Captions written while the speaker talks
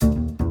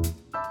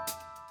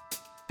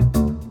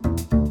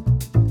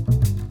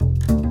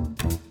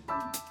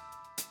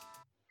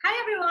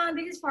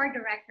for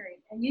the Record,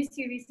 a new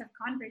series of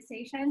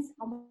conversations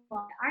among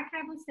the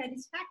archival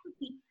studies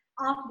faculty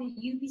of the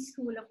UP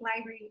School of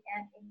Library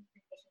and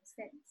Information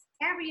Studies.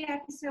 Every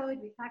episode,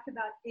 we talk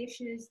about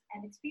issues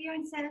and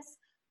experiences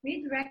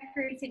with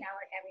records in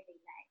our everyday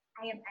life.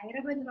 I am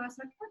Ira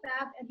Bonroso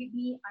Kotab, and with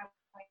me are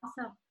my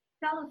awesome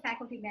fellow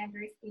faculty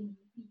members in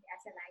UP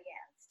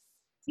SLIS.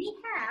 We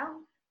have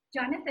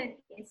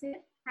Jonathan Isit.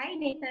 Hi,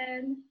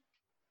 Nathan.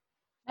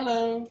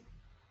 Hello.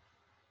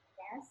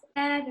 Yes,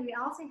 and we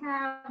also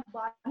have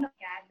Bono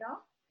Gado.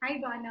 Hi,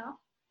 Bono.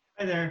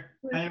 Hi there.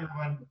 Hi,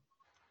 everyone.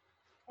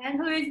 And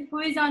who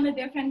is on a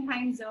different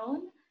time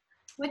zone?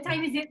 What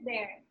time is it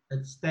there?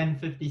 It's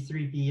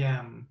 10:53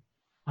 p.m.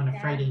 on a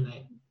Friday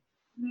night.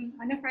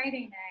 On a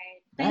Friday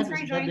night. That Thanks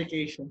for is joining.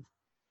 dedication.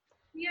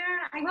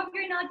 Yeah, I hope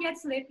you're not yet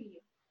sleepy.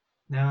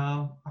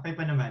 No, okay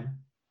pa naman.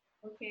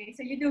 Okay, so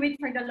you do it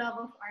for the love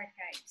of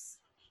archives.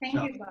 Thank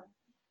Sure. you, Bob.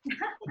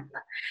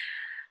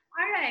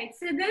 All right,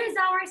 so this is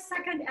our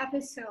second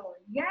episode.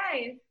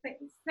 Yay!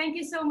 Thank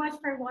you so much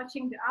for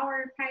watching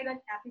our pilot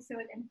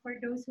episode, and for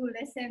those who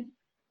listened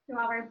to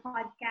our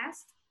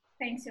podcast,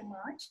 thanks so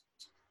much.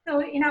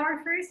 So in our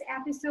first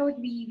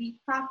episode,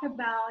 we talked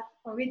about,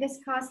 or we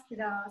discussed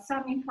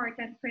some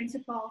important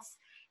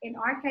principles in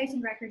archives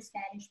and records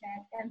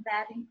management, and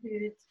that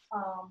includes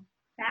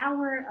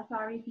power,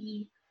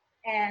 authority,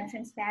 and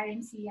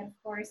transparency, and of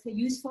course, the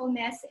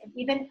usefulness and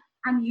even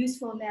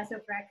unusefulness of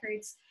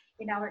records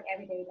in our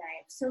everyday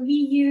life. So we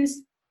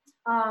use,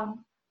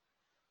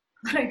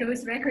 what are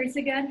those records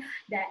again?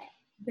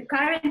 The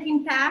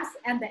quarantine pass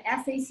and the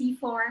SAC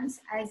forms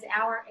as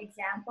our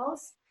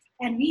examples.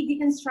 And we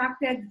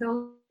deconstructed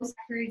those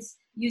records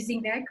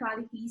using their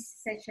qualities,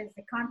 such as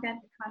the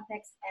content, the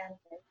context, and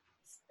the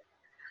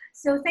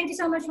So thank you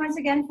so much once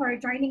again for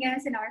joining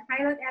us in our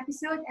pilot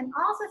episode. And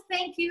also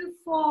thank you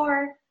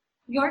for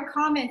your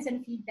comments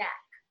and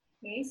feedback.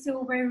 Okay,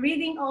 so we're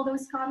reading all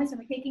those comments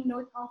and we're taking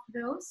note of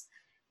those.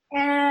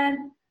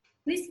 And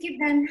please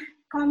keep them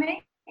coming.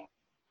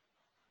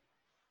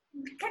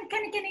 Can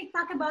I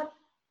talk about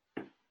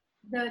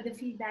the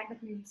feedback that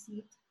we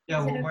received?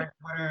 Yeah, well,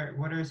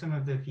 what are some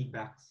of the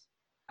feedbacks?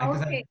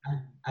 Because Okay.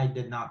 I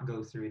did not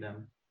go through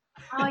them.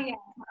 Oh yeah,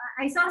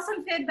 I saw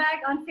some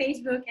feedback on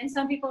Facebook, and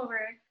some people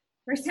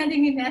were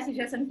sending me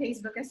messages on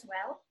Facebook as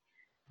well.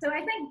 So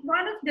I think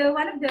one of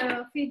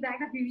the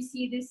feedback that we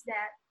received is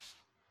that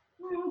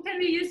can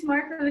we use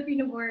more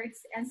Filipino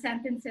words and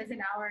sentences in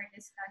our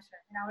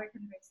discussion, in our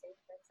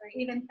conversations, or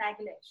even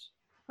Taglish,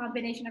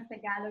 combination of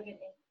Tagalog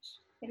and English?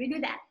 Can we do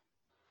that?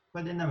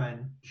 Pwede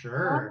naman.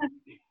 Sure.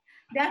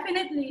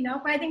 Definitely, no?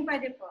 Pwede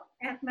po.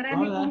 At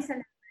marami pong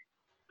salamat.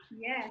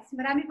 Yes,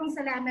 marami pong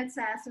salamat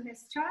sa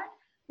suggestion.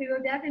 We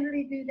will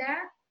definitely do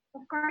that.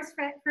 Of course,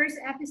 first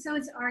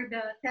episodes are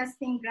the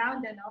testing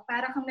ground, ano?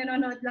 Para kung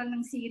nanonood lang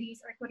ng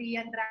series or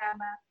Korean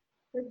drama,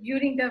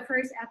 during the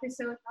first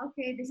episode,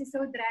 okay, this is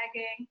so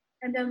dragging,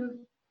 and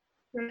then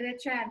we'll get a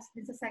chance,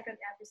 this is the second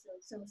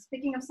episode. So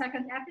speaking of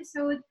second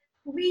episode,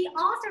 we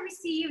also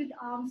received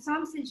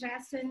some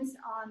suggestions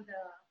on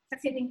the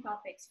succeeding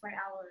topics for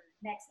our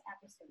next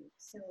episode.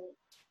 So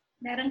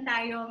meron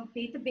tayong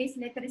database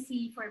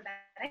literacy for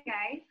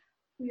barangay.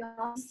 We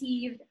also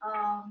received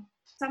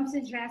some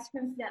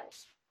suggestions that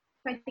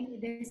pwedeng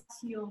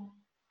i-discuss yung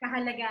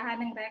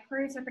kahalagahan ng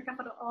records or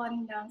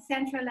pagkakaroon ng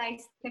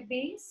centralized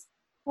database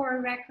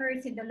for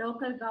records in the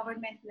local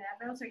government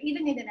levels or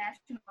even in the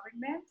national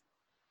government.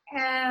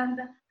 And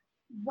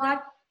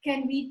what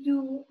can we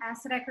do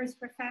as records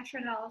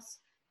professionals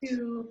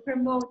to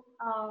promote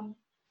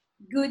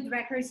good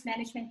records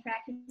management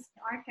practices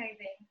and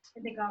archiving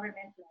at the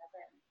government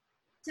level?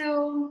 So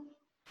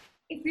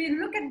if we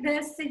look at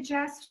the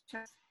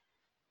suggestions,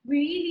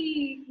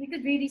 we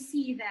could really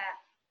see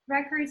that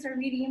records are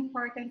really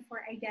important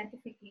for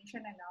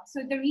identification and all.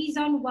 So the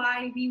reason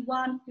why we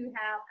want to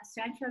have a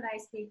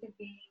centralized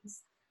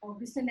database o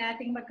gusto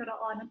nating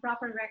magkaroon ng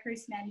proper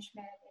records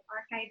management and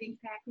archiving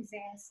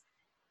practices,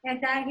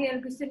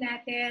 dahil gusto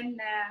natin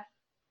na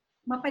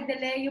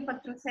mapadali yung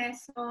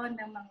pagproseso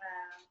ng mga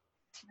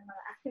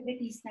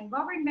activities ng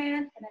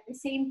government, and at the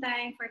same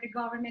time for the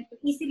government to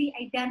easily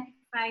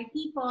identify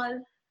people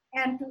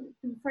and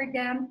for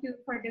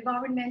the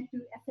government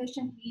to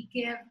efficiently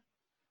give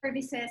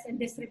services and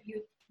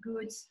distribute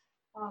goods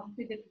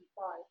to the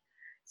people.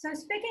 So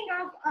speaking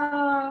of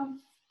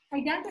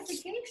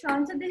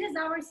identification, so this is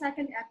our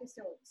second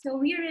episode. So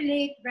we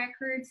relate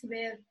records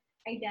with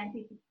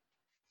identity.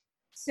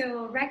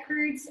 So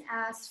records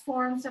as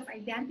forms of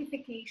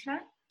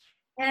identification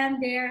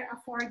and their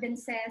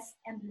affordances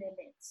and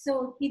limits.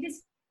 So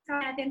i-discuss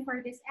natin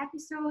for this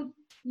episode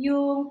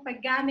yung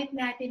paggamit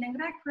natin ng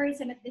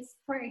records and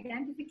for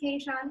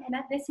identification, and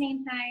at the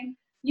same time,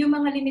 yung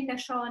mga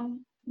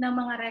limitasyon ng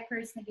mga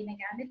records na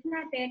ginagamit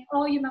natin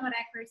o yung mga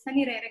records na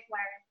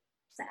nire-require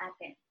sa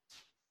atin.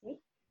 Okay?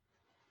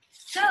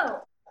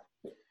 So,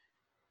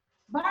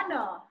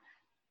 Bono.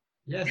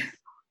 Yes.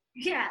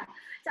 Yeah.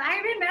 So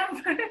I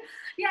remember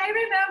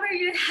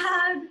you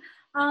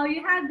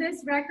had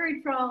this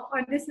record from,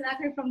 or this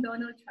letter from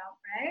Donald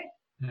Trump, right?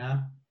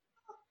 Yeah.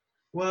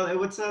 Well, it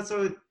was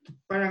also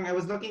parang I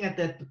was looking at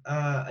that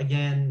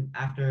again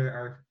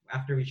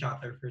after we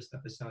shot our first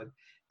episode.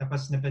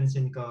 Tapos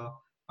napansin ko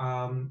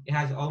it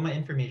has all my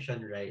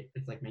information, right?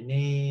 It's like my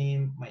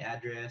name, my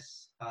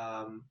address,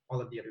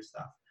 all of the other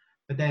stuff.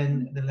 But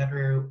then the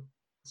letter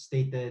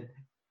stated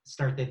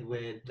started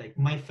with like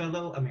my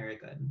fellow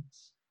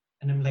Americans.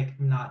 And I'm like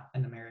not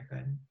an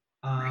American.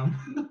 Um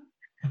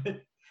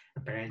but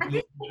At apparently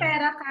least may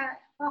pera ka,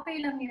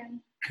 okay lang yan.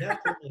 yeah,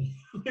 totally.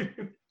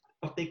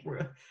 I'll take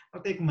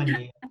I'll take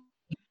money.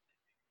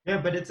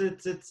 Yeah, but it's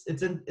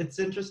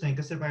interesting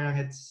because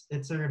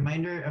it's a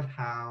reminder of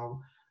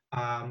how,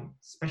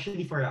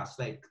 especially for us,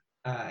 like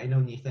I know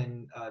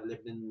Nathan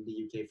lived in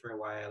the UK for a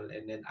while,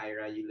 and then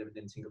Ira, you lived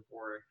in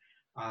Singapore.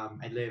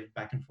 I live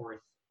back and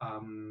forth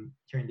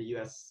here in the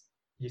US.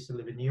 Used to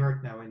live in New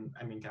York, now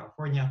I'm in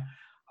California.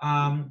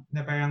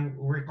 Na parang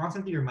we're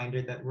constantly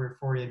reminded that we're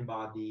foreign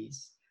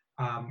bodies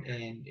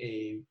in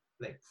a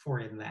like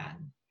foreign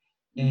land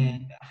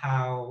and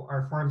how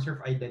our forms of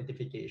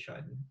identification,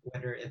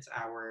 whether it's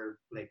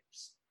our like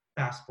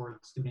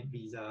passport, student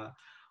visa,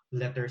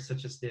 letters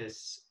such as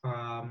this,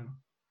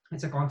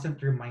 it's a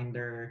constant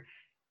reminder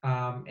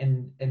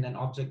and an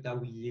object that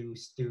we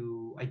use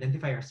to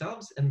identify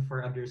ourselves and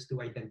for others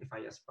to identify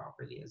us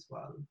properly as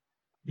well.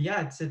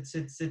 Yeah,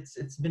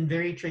 it's been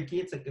very tricky.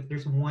 It's like if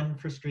there's one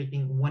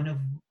of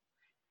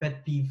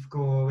pet peeve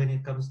ko when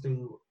it comes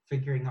to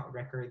figuring out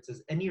records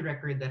is any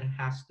record that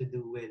has to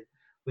do with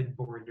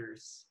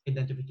borders,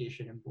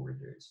 identification and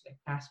borders, like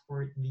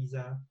passport,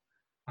 visa.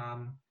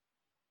 Um,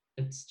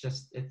 it's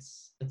just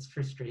it's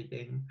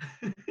frustrating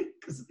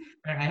because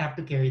I have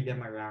to carry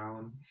them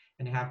around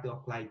and I have to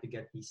apply to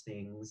get these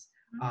things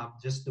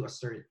just to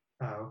assert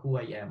who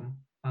I am.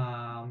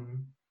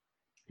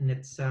 And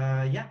it's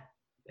yeah,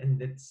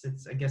 and it's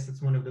I guess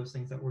it's one of those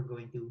things that we're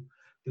going to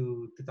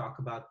talk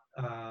about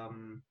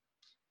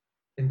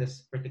in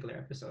this particular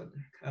episode.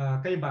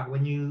 Kayo ba,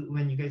 when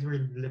you guys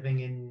were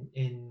living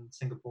in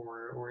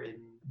Singapore or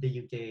in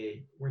the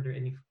UK, were there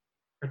any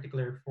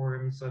particular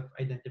forms of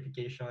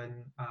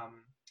identification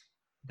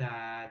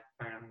that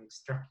parang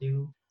struck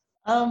you?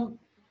 Um,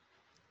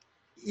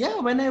 yeah,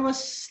 when I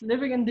was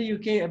living in the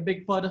UK, a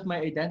big part of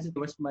my identity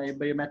was my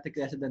biometric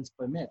residence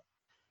permit.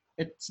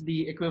 It's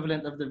the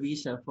equivalent of the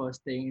visa for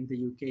staying in the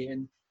UK.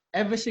 And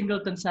every single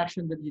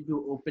transaction that you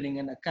do, opening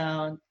an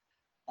account,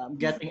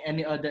 getting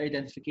any other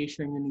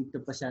identification, you need to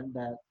present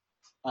that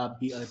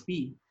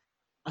BRP.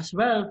 As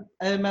well,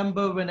 I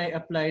remember when I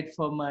applied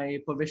for my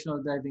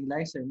provisional driving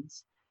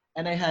license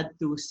and I had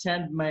to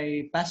send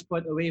my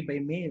passport away by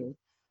mail.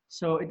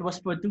 So it was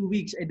for 2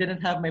 weeks. I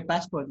didn't have my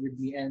passport with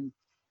me and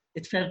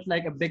it felt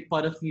like a big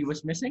part of me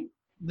was missing.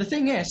 The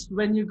thing is,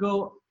 when you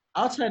go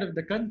outside of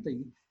the country,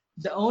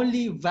 the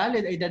only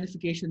valid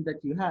identification that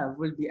you have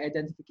will be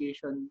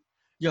identification,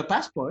 your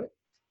passport,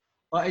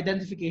 or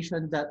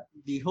identification that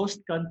the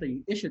host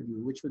country issued you,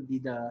 which would be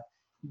the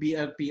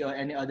BLP or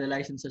any other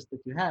licenses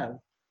that you have.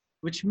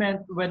 Which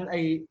meant when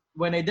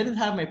I didn't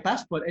have my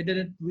passport, I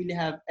didn't really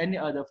have any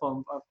other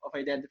form of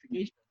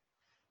identification.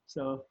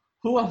 So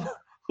who am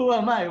who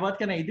am I? What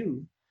can I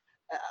do?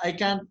 I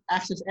can't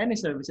access any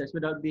services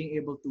without being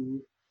able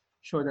to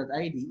show that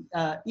ID.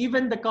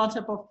 Even the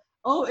concept of,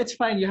 oh, it's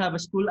fine, you have a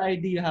school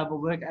ID, you have a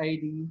work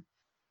ID,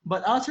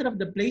 but outside of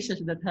the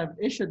places that have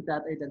issued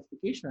that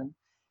identification,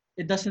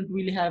 it doesn't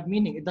really have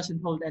meaning. It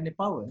doesn't hold any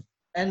power.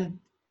 And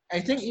I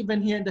think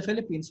even here in the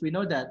Philippines, we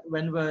know that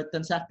when we're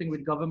transacting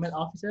with government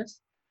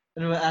offices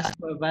and we're asked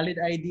for a valid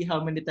ID,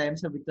 how many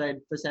times have we tried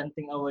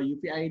presenting our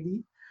UP ID?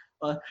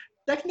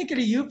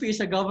 Technically, UP is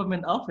a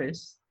government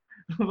office,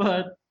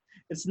 but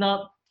it's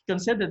not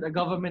considered a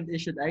government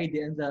issued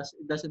ID and thus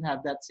it doesn't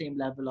have that same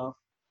level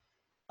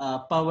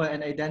of power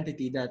and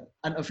identity that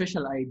an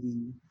official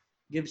ID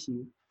gives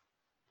you.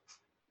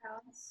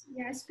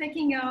 Yeah,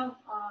 speaking of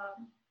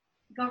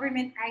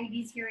government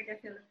IDs here in the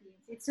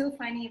Philippines, it's so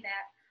funny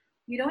that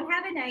you don't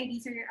have an ID,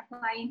 so you're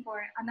applying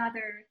for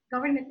another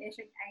government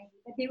issued ID,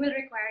 but they will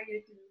require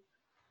you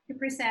to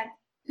present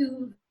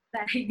two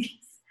the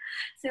IDs.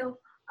 So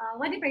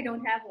what if I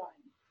don't have one,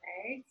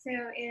 right? So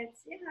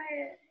it's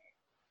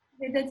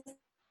that's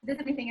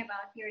the thing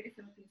about here in the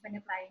Philippines when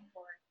applying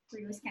for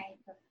those kind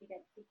of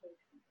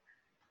identification.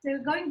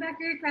 So going back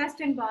to your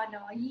question,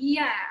 Bono,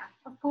 yeah,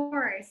 of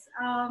course.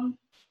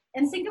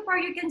 In Singapore,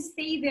 you can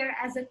stay there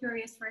as a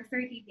tourist for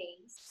 30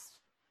 days.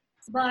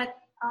 But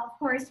of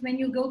course, when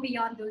you go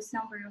beyond those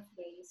number of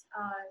days,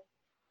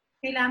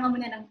 kailangan mo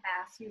na ng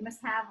pass. You must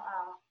have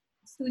a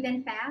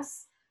student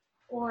pass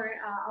or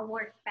a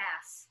work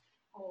pass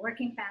or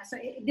working pass. So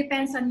it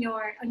depends on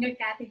your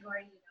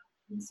category,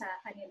 sa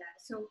kanila.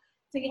 So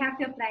you have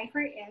to apply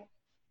for it.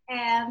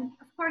 And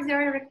of course, there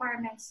are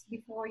requirements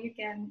before you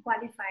can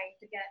qualify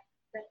to get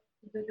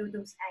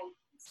those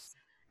IDs.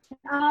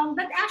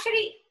 But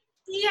actually,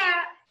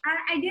 yeah,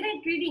 I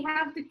didn't really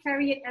have to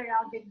carry it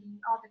around with me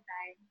all the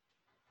time.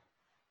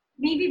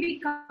 Maybe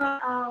because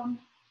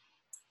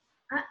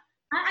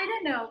I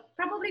don't know.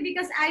 Probably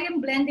because I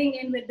am blending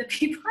in with the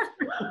people,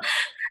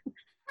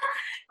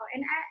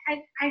 and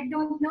I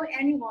don't know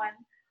anyone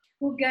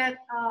who got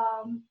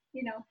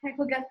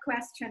who got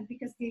questioned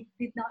because they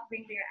did not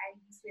bring their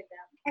IDs with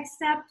them,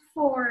 except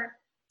for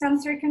some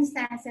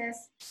circumstances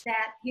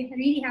that you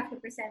really have to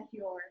present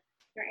your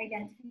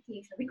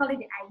identification. We call it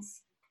the IC.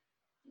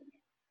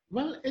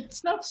 Well,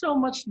 it's not so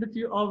much that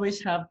you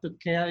always have to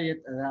carry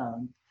it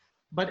around,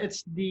 but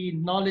it's the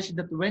knowledge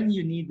that when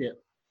you need it,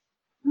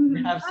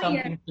 you have Oh,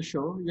 yeah. something to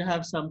show, you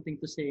have something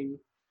to say,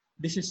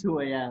 this is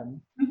who I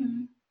am.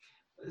 Mhm.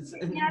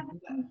 Yeah.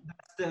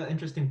 That's the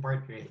interesting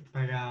part, right?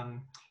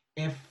 Parang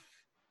if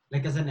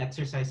like as an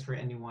exercise for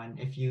anyone,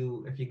 if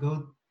you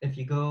go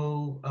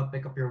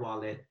pick up your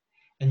wallet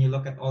and you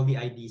look at all the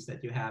IDs that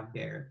you have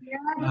there, Yeah,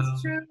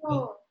 that's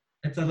true.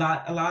 it's a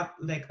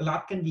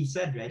lot can be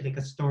said, right? Like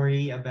a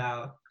story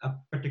about a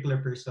particular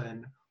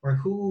person or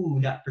who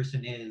that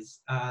person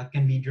is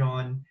can be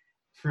drawn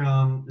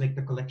from like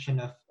the collection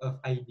of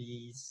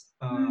IDs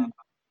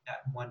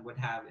that one would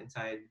have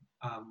inside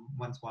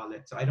one's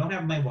wallet. So I don't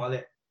have my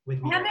wallet with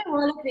I me have right my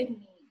wallet with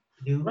me.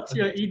 now. What's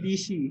your Okay.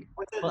 EDC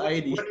What's it, for what's,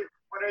 ID?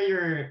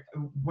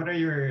 what are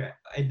your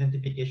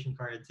identification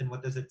cards and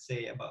what does it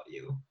say about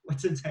you?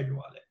 What's inside your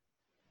wallet?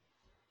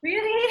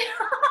 Really?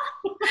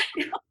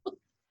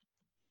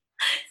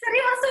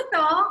 Seryoso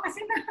to?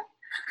 Kasi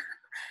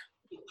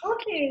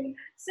okay,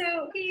 so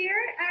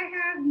here I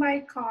have my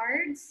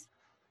cards,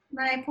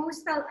 my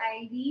postal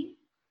ID,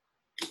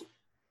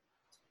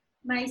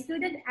 my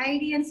student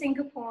ID in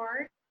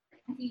Singapore,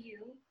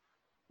 NTU,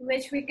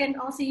 which we can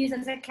also use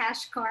as a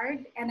cash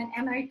card, and an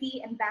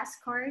MRT and BAS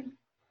card.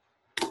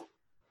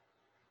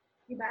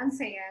 Diba? Ang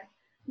saya.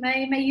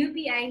 My UP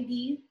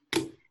ID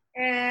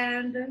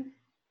and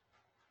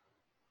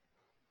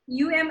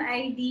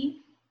UMID.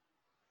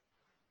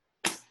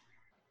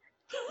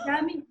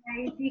 Daming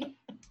ID.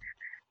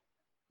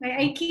 My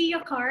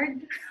IKEA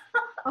card.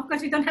 Of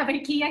course, we don't have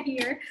IKEA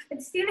here,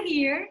 but still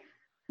here.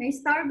 My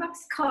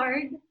Starbucks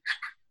card.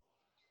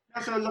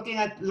 So looking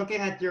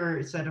at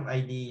your set of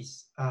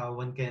IDs,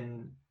 one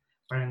can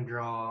parang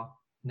draw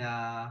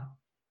na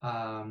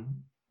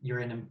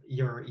you're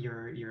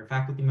a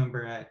faculty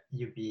member at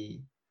UP,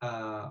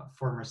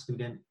 former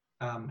student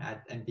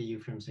at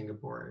NTU from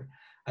Singapore,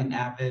 an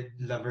avid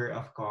lover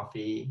of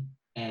coffee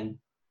and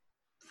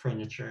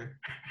furniture.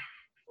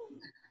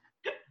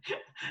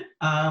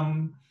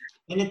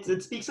 And it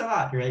speaks a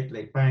lot, right?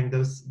 Like parang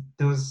those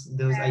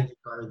Yeah. ID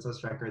cards,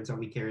 those records that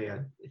we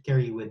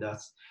carry with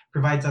us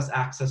provides us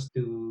access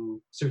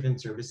to certain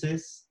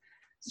services,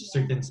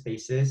 certain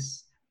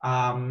spaces,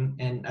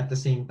 and at the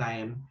same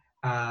time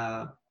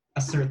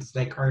asserts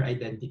like our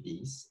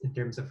identities in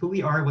terms of who we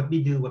are, what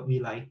we do, what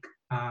we like.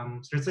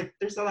 So it's like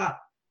there's a lot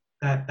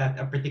that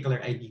a particular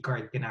ID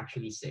card can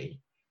actually say.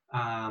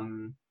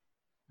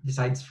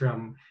 Besides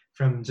from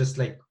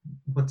just like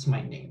what's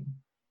my name.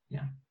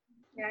 Yeah.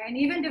 Yeah, and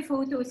even the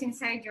photos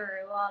inside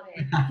your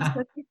wallet.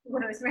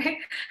 Photos, right?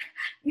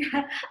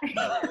 Yeah.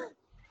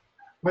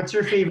 What's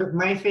your favorite?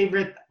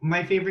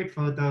 My favorite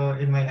photo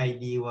in my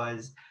ID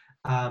was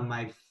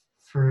my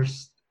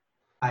first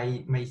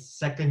my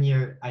second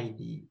year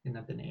ID in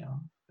Ateneo.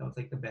 That was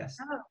like the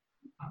best.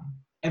 Oh,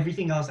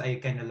 Everything else I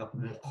kind of look.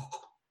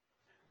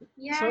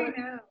 yeah, So I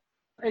know.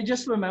 I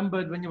just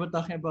remembered when you were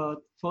talking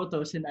about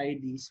photos and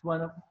IDs, one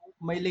of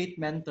my late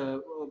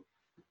mentor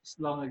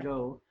long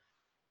ago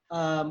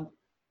um,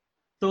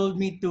 told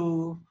me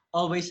to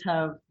always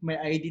have my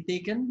ID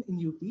taken in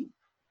UP.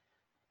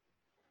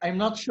 I'm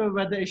not sure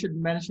whether I should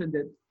mention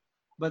it,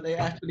 but I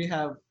actually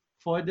have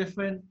 4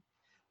 different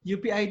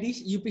UP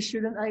IDs, UP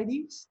student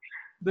IDs.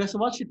 Because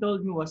what she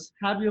told me was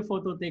have your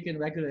photo taken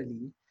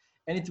regularly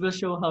and it will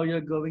show how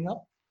you're growing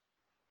up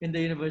in the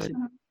university.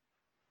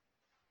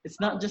 It's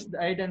not just the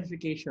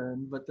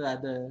identification, but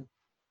rather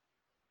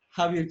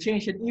how you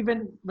change it.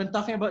 Even when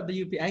talking about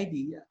the UP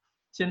ID,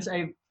 since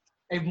I've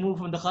moved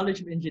from the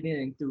College of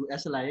Engineering to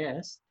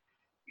SLIS,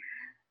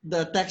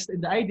 the text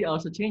in the ID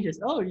also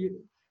changes. Oh,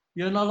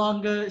 you're no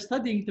longer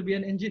studying to be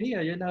an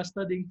engineer. You're now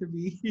studying to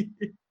be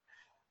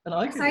an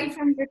Aside architect.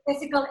 from your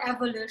physical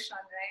evolution,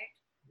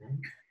 right?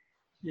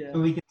 Yeah.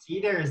 So we can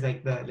see there is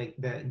like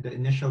the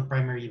initial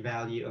primary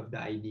value of the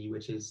ID,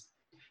 which is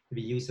to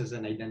be used as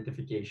an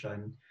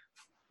identification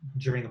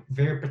during a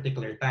very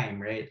particular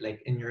time, right?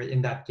 Like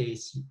in that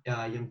case,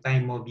 yung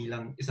time mo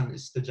bilang isang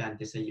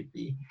estudyante sa UP,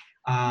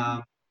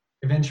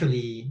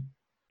 eventually,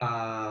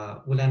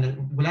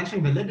 wala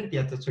siyang validity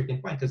at a certain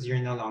point because you're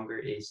no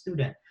longer a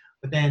student.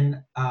 But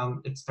then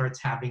it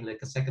starts having like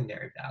a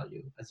secondary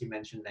value, as you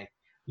mentioned, like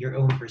your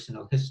own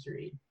personal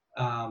history,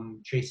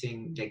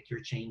 tracing like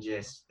your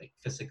changes like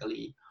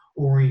physically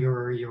or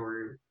your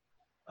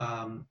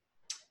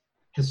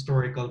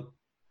historical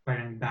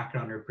parang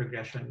background or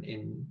progression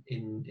in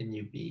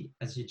UP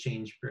as you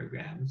change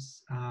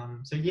programs.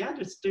 So yeah,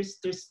 there's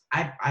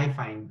I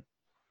find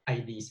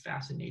IDs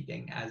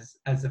fascinating as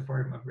a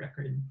form of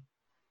record.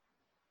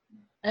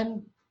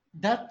 And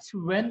that's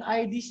when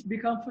IDs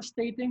become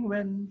frustrating,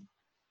 when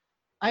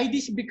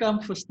IDs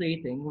become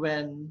frustrating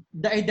when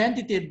the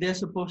identity they're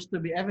supposed to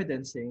be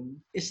evidencing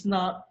is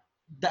not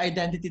the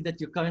identity that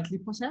you currently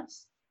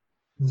possess.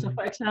 So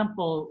for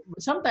example,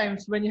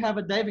 sometimes when you have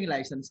a driving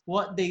license,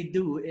 what they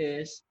do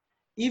is,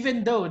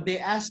 even though they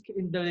ask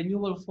in the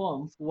renewal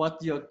form what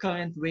your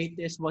current weight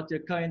is, what your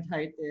current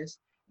height is,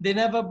 they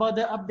never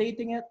bother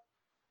updating it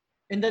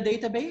in the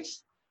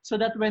database, so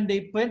that when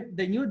they print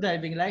the new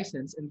driving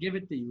license and give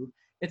it to you,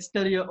 it's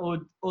still your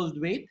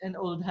old weight and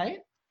old height,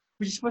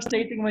 which is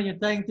frustrating when you're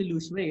trying to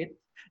lose weight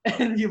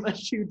and you've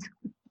achieved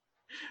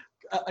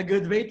a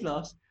good weight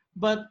loss.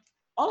 But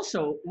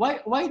also,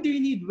 why do you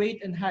need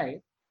weight and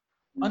height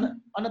on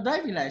a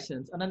driving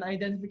license, on an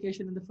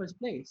identification in the first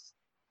place?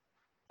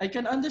 I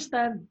can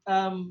understand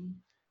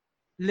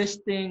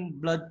listing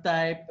blood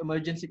type,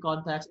 emergency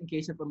contacts in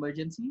case of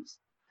emergencies,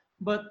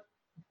 but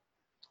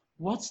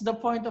what's the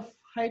point of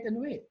height and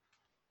weight?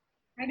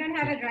 I don't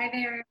have a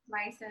driver's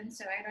license,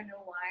 so I don't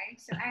know why.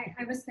 So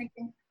I was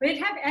thinking, would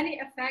it have any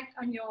effect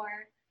on your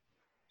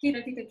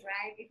ability to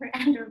drive if you're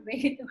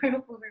underweight or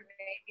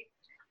overweight?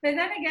 But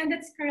then again,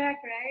 that's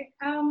correct, right?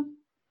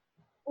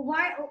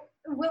 Why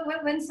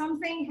when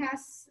something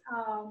has,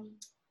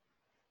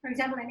 for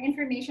example, an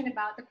information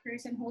about the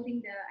person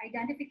holding the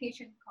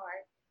identification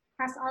card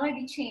has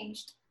already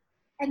changed,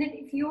 and then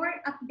if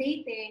you're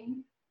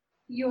updating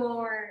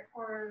or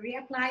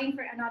reapplying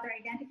for another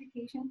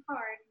identification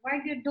card,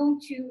 why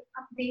don't you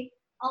update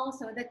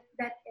also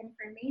that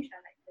information,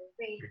 like the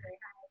weight, the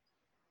height?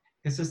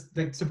 It's just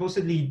like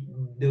supposedly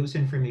those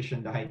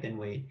information, the height and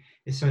weight,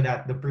 is so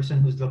that the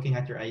person who's looking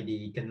at your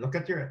ID can look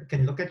at your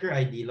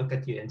ID, look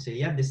at you, and say,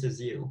 yeah, this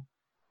is you,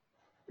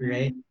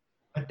 right?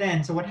 But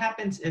then, so what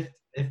happens if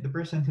the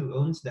person who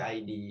owns the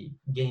ID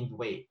gained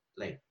weight,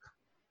 like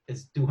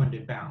is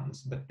 200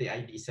 pounds, but the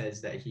ID says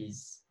that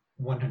he's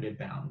 100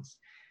 pounds?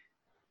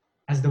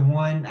 As the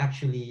one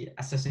actually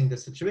assessing the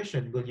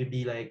situation, will you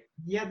be like,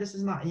 yeah, this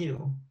is not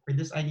you, or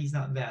this ID is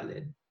not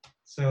valid?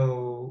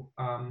 So,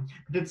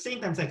 but at the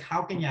same time, it's like,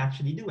 how can you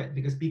actually do it?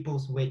 Because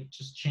people's weight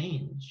just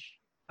change.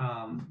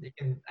 They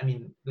can, I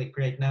mean, like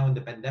right now in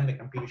the pandemic,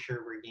 I'm pretty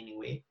sure we're gaining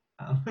weight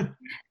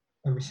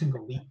every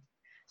single week.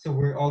 So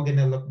we're all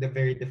gonna look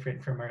very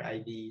different from our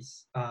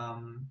IDs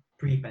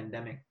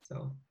pre-pandemic.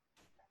 So.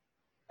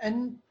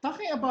 And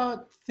talking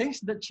about things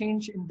that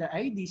change in the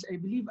IDs, I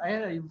believe,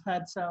 Ira, you've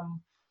had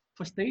some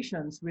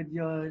frustrations with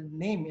your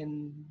name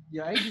in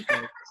your ID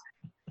card.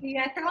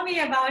 Yeah, tell me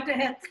about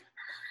it.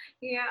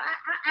 Yeah,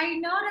 I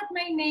know that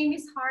my name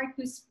is hard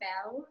to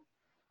spell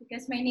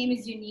because my name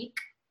is unique,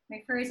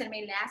 my first and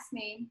my last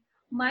name,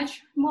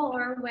 much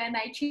more when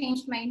I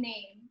changed my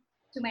name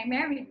to my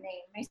married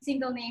name, my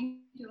single name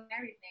to a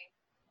married name.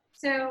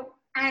 So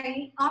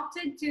I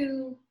opted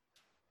to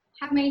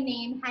have my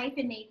name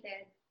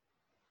hyphenated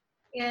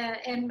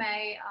in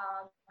my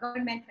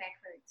government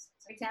records.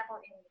 For example,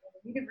 in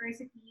the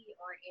university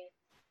or in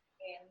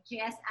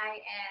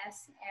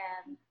GSIS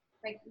and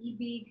like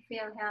EBIG,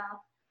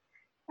 PhilHealth.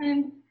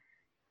 And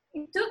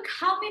it took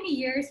how many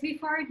years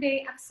before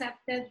they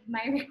accepted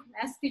my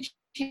request to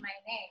change my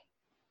name?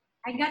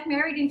 I got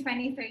married in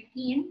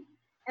 2013,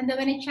 and then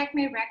when I checked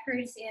my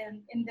records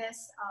in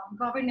this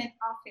government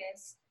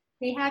office,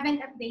 they haven't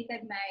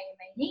updated my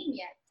name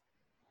yet.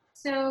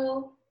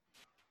 So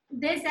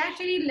this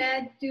actually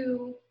led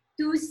to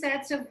two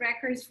sets of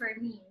records for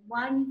me,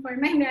 one for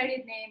my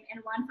married name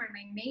and one for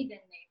my maiden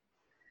name.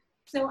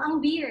 So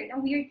ang weird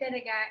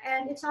talaga.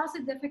 And it's also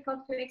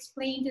difficult to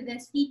explain to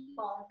these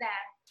people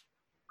that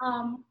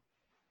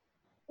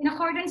in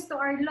accordance to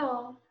our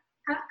law,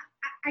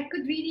 I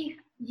could really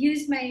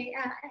use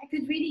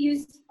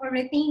or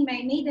retain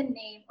my maiden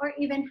name or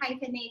even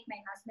hyphenate my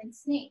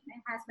husband's name,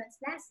 my husband's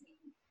last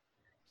name.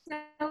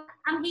 So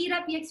ang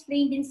hirap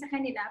i-explain din sa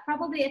kanila.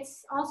 Probably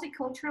it's also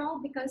cultural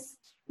because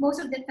most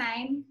of the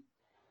time,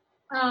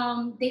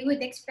 they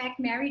would expect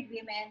married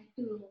women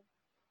to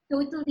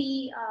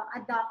totally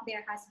adopt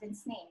their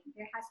husband's name,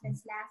 their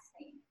husband's last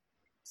name.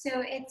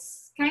 So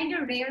it's kind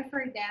of rare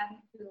for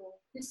them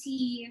to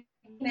see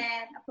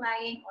men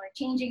applying or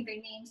changing their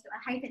names to a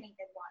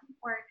hyphenated one,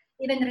 or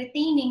even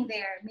retaining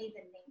their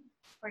maiden name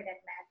for that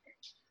matter.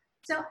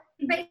 So,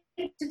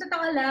 sa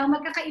totoo lang,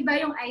 magkakaiba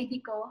yung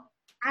ID ko.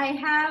 I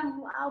have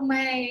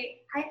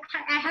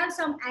I have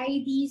some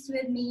IDs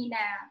with me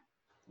na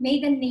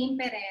maiden name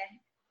pa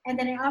rin, and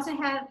then I also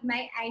have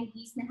my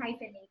IDs na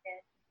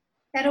hyphenated.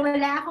 Pero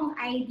wala akong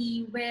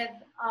ID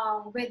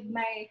with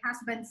my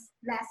husband's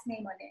last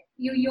name on it.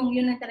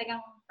 Yun ang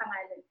talagang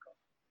pangalan ko.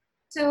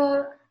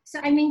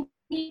 So I maintain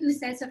two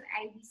sets of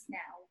IDs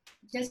now,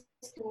 just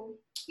to,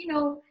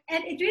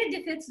 and it really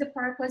defeats the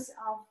purpose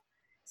of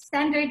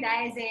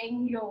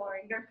standardizing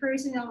your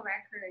personal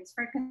records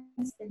for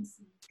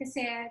consistency.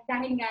 Kasi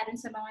dahil nga dun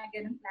sa mga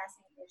ganung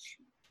klaseng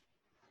issue.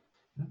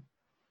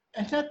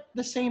 And at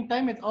the same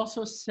time, it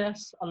also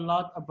says a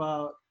lot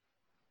about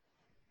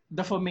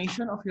the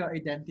formation of your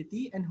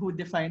identity and who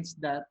defines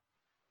that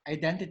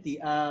identity.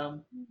 I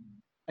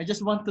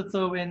just want to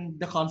throw in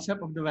the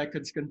concept of the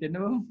records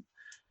continuum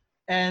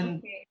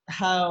and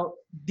how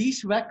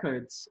these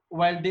records,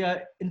 while they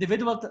are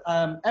individual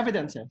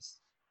evidences,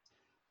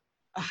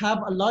 have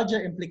a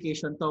larger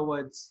implication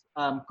towards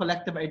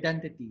collective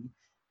identity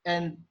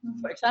And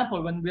for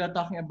example, when we are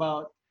talking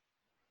about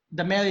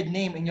the married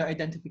name in your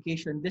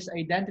identification, this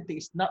identity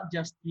is not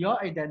just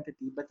your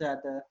identity, but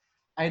rather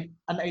an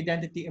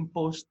identity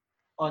imposed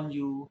on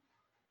you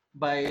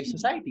by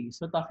society.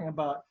 So talking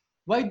about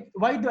why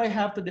do I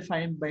have to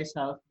define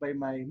myself by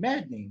my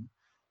married name?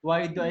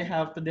 Why do I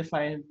have to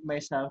define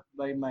myself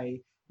by my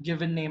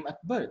given name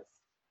at birth?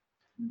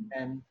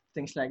 And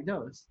things like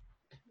those.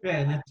 Yeah,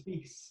 and it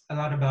speaks a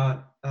lot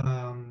about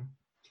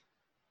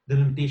the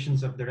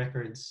limitations of the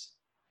records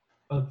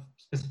of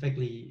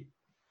specifically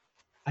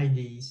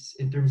IDs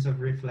in terms of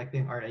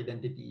reflecting our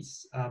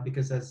identities.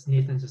 Because as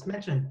Nathan just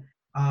mentioned,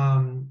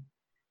 um,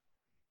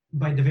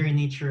 by the very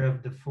nature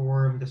of the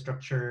form, the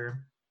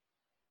structure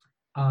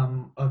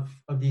of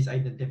these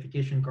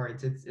identification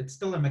cards, it's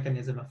still a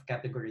mechanism of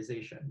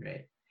categorization,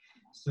 right?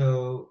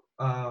 So,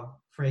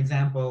 for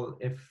example,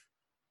 if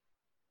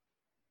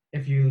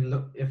you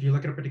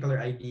look at a particular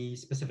ID,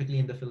 specifically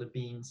in the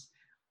Philippines,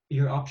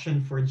 your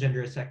option for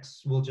gender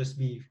sex will just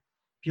be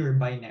pure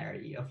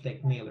binary of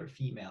like male or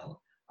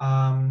female,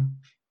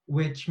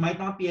 which might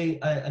not be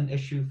an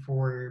issue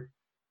for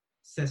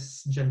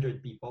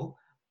cisgendered people,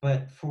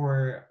 but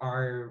for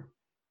our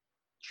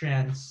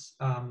trans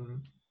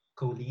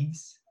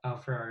colleagues,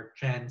 for our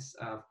trans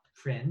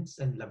friends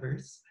and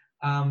lovers,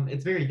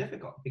 it's very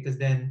difficult because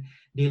then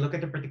they look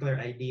at a particular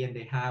ID and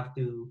they have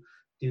to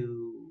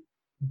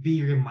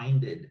be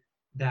reminded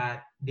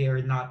that they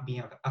are not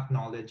being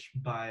acknowledged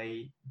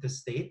by the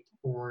state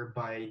or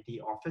by the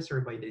office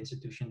or by the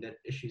institution that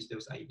issues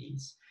those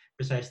IDs,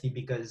 precisely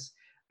because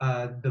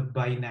the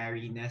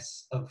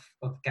binariness of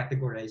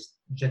categorized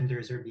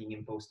genders are being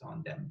imposed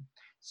on them.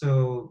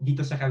 So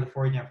dito sa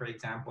California, for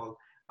example,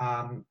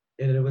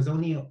 it was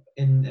only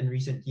in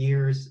recent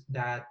years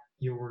that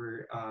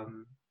your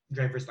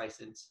driver's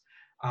license,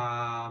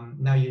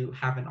 now you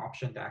have an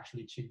option to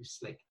actually choose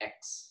like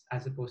X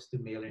as opposed to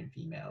male and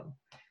female.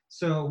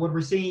 So what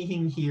we're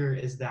saying here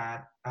is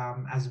that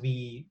as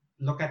we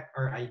look at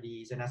our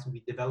IDs and as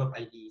we develop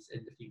IDs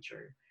in the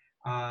future,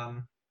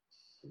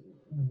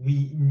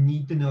 we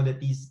need to know that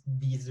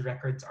these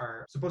records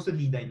are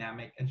supposedly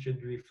dynamic and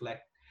should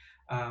reflect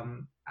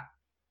um,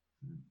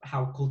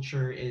 how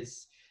culture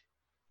is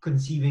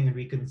conceiving and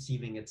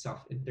reconceiving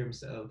itself in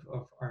terms of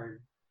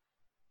our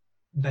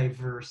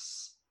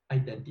diverse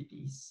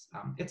identities.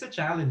 It's a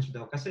challenge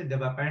though, kasi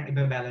diba, parang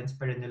iba-balance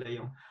pa rin nila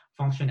yung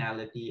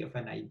functionality of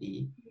an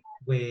ID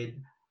with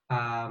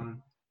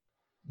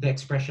the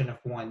expression of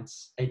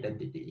one's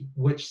identity,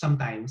 which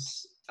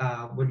sometimes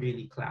would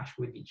really clash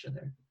with each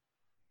other.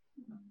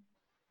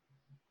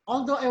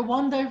 Although I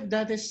wonder if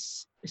that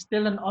is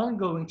still an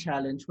ongoing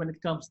challenge when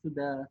it comes to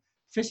the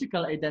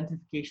physical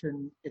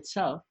identification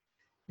itself,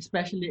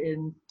 especially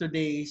in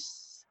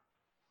today's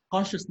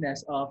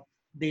consciousness of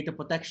data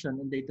protection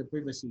and data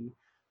privacy.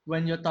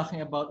 When you're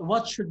talking about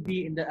what should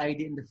be in the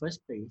ID in the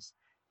first place,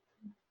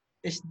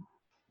 is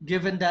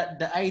given that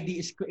the ID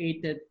is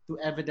created to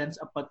evidence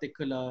a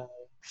particular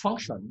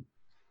function.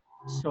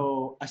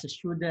 So as a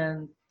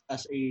student,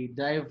 as a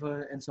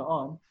driver, and so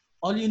on,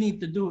 all you need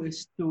to do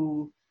is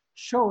to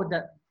show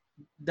that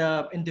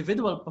the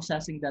individual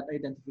possessing that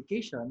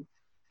identification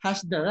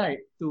has the right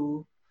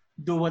to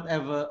do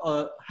whatever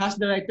or has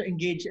the right to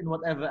engage in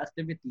whatever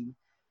activity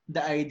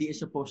the ID is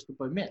supposed to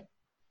permit,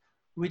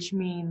 which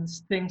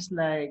means things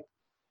like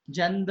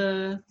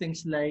gender,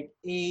 things like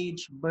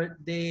age,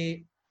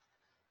 birthday,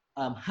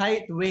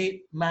 height,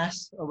 weight,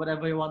 mass, or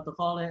whatever you want to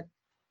call it,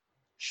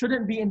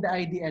 shouldn't be in the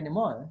ID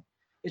anymore.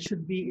 It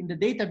should be in the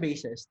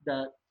databases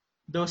that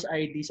those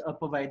IDs are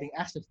providing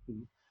access to.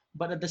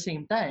 But at the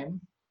same time,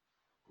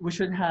 we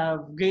should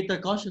have greater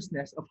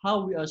consciousness of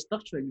how we are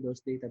structuring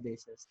those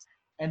databases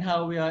and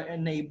how we are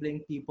enabling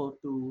people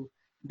to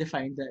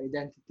define their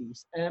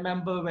identities. I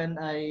remember when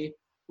I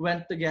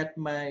went to get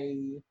my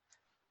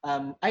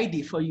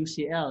ID for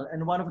UCL,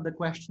 and one of the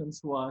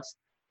questions was,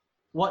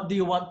 what do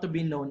you want to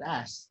be known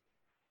as?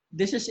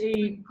 This is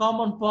a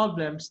common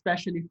problem,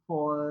 especially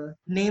for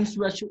names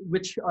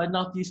which are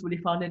not usually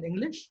found in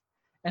English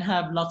and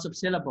have lots of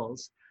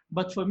syllables.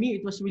 But for me,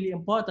 it was really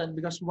important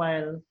because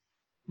while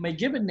my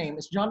given name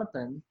is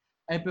Jonathan,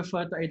 I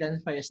prefer to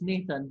identify as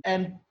Nathan.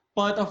 And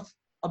part of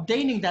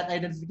obtaining that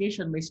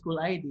identification, my school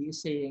ID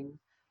is saying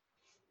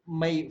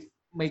my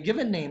my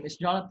given name is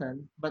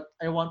Jonathan, but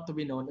I want to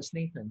be known as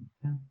Nathan.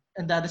 Yeah.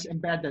 And that is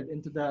embedded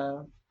into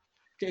the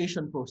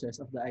creation process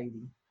of the ID.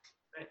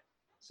 Right.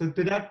 So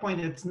to that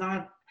point, it's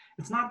not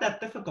that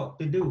difficult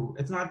to do.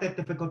 It's not that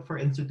difficult for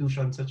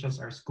institutions such as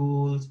our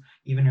schools,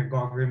 even our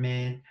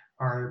government,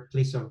 our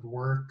place of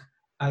work.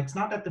 It's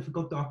not that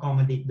difficult to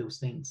accommodate those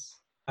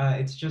things.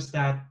 It's just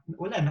that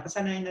wala,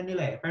 nakasanayan na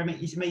nila eh. Parang may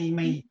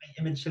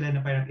image sila na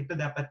parang ito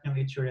dapat yung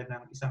itsura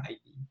ng isang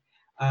ID.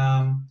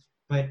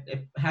 But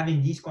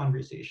having these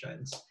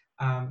conversations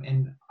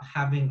and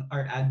having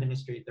our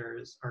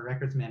administrators, our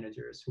records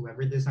managers,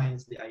 whoever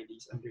designs the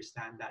IDs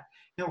understand that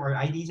our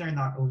IDs are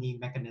not only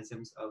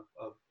mechanisms of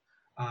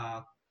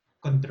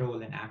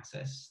control and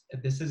access.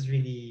 This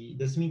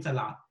means a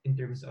lot in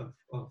terms of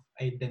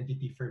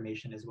identity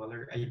formation as well,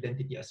 or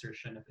identity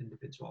assertion of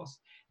individuals.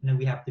 And then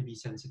we have to be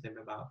sensitive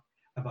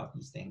about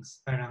these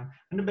things. Parang,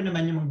 ano ba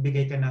naman yung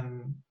magbigay ka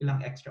ng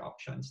ilang extra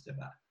options,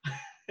 diba?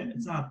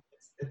 It's not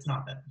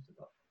that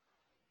difficult.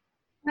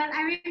 Well,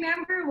 I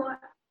remember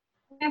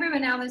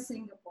when I was in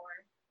Singapore,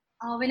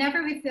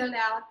 whenever we filled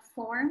out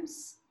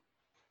forms,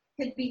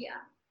 it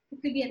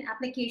could be an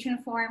application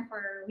form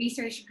for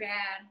research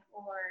grant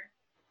or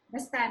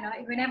basta, no?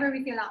 Whenever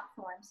we fill out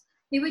forms,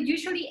 they would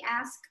usually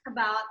ask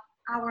about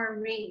our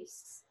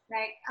race.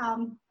 Like,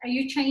 are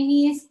you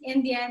Chinese,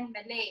 Indian,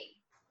 Malay?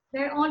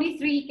 There are only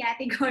 3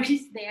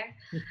 categories there: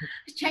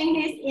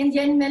 Chinese,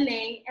 Indian,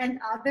 Malay, and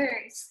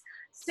others.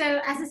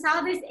 So as a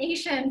Southeast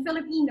Asian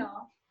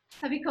Filipino,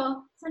 sabi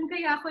ko, saan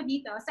kaya ako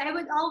dito? So I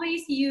would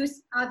always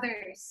use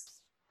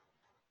others.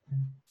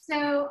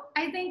 So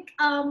I think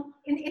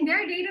in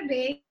their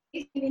database,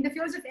 in the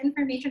fields of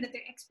information that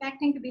they're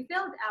expecting to be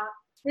filled out,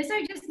 these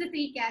are just the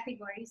 3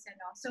 categories.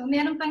 Ano? So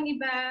meron pang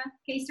iba,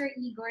 kay Sir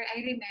Igor,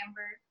 I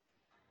remember,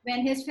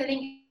 when he's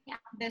filling out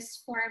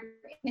this form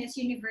in his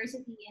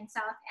university in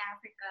South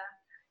Africa,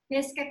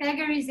 his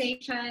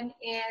categorization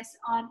is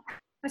on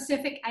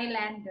Pacific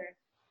Islander.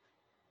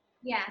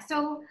 Yeah,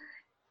 so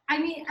I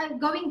mean,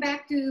 going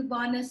back to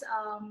Bono's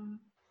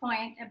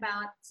point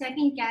about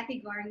setting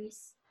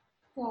categories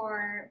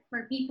for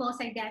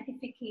people's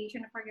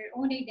identification, for your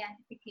own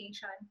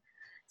identification,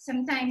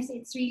 sometimes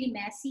it's really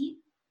messy.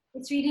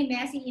 It's really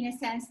messy in a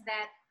sense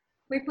that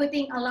we're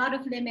putting a lot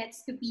of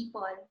limits to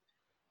people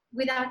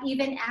without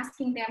even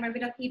asking them or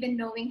without even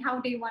knowing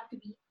how they want to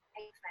be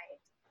identified.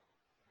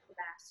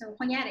 So,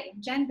 kunyari,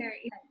 gender.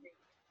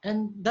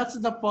 And that's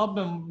the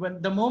problem.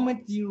 When the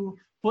moment you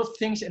put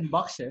things in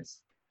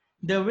boxes,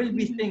 there will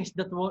be things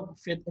that won't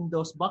fit in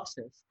those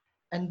boxes.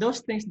 And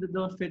those things that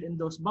don't fit in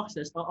those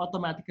boxes are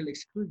automatically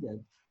excluded.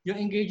 You're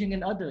engaging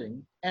in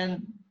othering.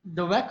 And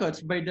the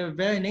records, by their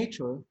very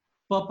nature,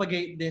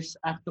 propagate this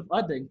act of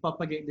othering,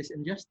 propagate this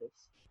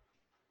injustice.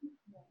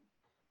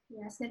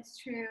 Yes, that's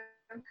true.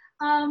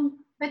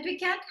 But we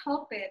can't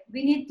help it.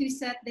 We need to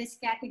set this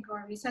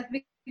category so that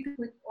we can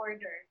put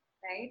order,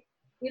 right?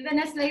 Even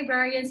as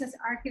librarians, as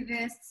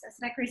archivists, as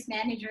records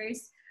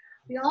managers,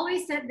 we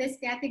always set these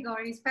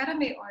categories para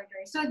may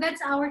order. So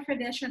that's our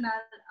traditional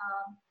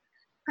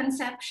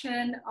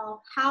conception of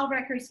how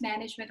records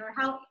management or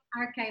how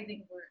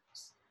archiving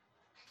works.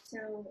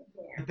 So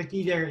there. The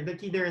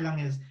key there lang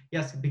is,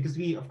 yes, because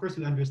we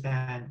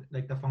understand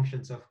like the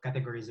functions of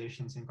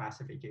categorizations and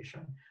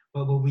classification,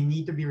 but what we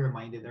need to be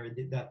reminded are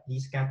that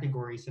these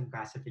categories and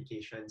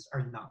classifications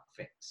are not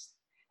fixed.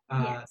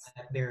 That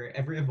they're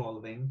ever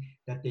evolving,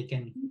 that they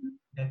can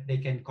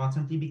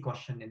constantly be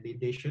questioned, and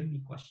they should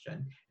be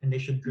questioned, and they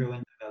should grow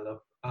and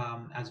develop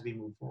as we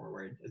move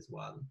forward as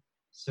well.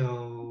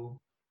 So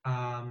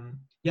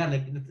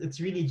like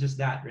it's really just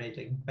that, right?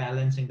 Like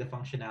balancing the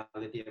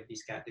functionality of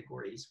these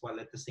categories while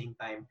at the same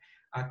time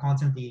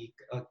constantly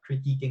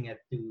critiquing it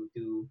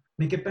to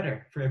make it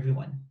better for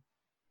everyone.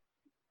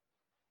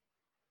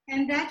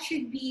 And that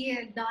should be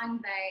done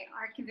by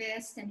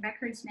archivists and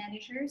records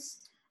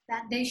managers,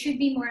 that they should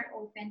be more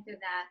open to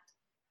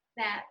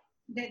that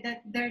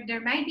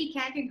there might be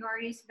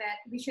categories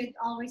that we should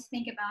always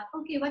think about,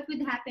 okay, what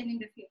would happen in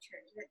the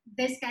future? That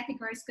these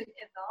categories could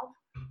evolve.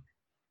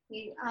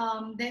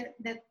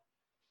 That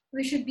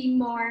we should be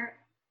more,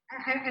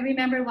 I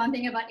remember one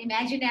thing about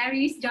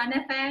imaginaries,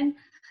 Jonathan,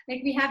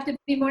 like we have to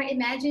be more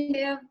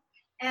imaginative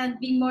and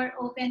be more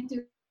open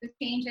to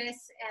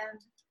changes and,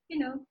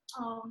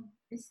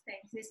 these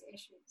things, these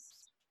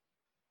issues.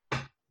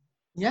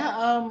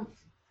 Yeah,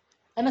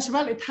 and as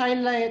well, it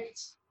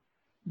highlights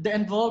the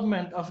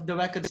involvement of the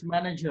records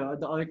manager,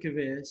 the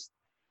archivist,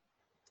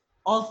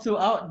 all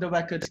throughout the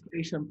records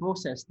creation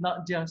process,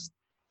 not just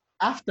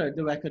after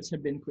the records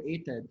have been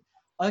created.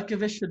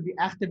 Archivists should be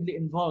actively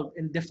involved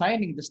in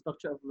defining the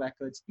structure of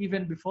records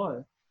even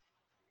before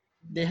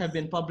they have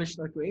been published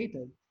or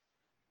created.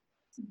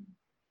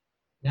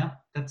 Yeah,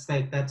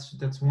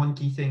 that's one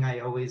key thing I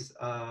always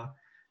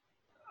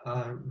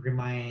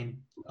remind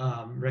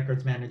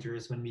records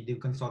managers when we do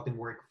consulting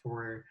work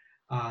for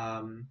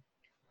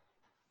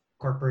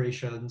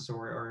corporations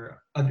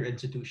or other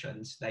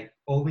institutions. Like,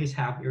 always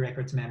have a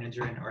records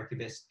manager and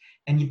archivist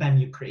anytime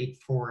you create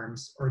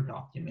forms or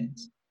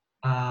documents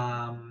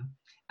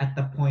at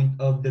the point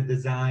of the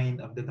design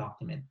of the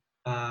document,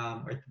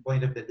 or at the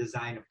point of the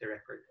design of the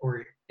record,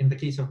 or in the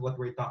case of what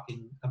we're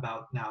talking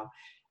about now,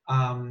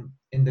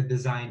 in the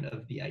design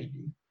of the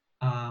ID.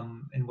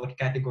 And what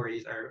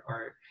categories are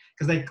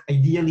because like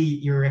ideally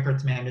your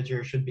records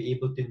manager should be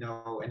able to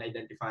know and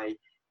identify,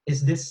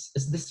 is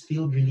this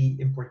field really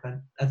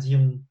important, as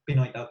yung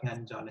pinoint out nga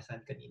ni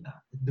Jonathan kanina?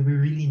 Do we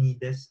really need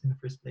this in the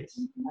first place?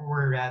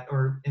 Or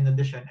in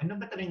addition, ano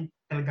ba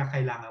talaga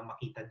kailangan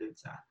makita dun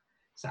sa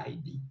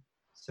ID?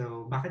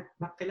 So bakit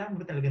kailangan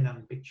mo talaga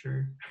ng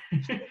picture?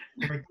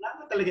 Or kailangan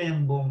mo talaga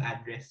yung buong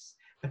address?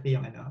 Pati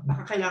yung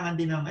baka kailangan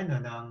din ng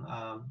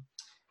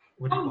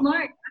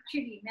Homework,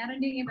 actually.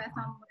 Meron din iba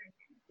homework.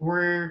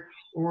 or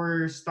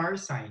star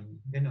sign,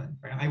 ganun.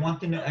 Parang I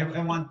want to know, I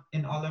want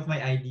in all of my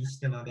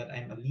IDs to know that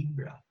I'm a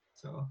Libra.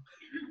 So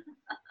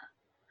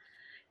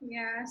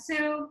Yeah.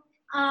 So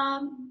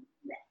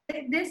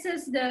this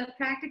is the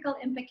practical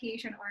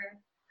implication or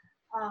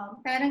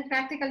parang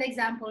practical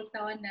example to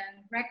ng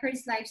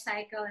records life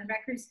cycle and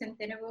records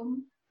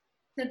continuum.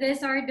 So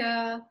these are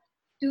the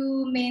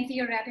two main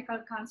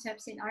theoretical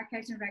concepts in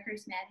archives and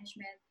records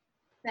management.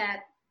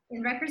 That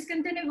in records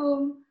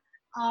continuum,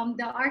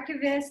 the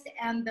archivist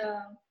and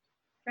the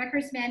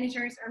records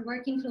managers are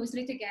working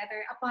closely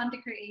together upon the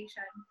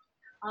creation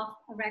of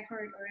a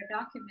record or a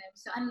document.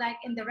 So unlike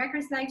in the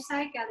records life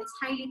cycle, it's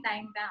highly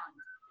time bound.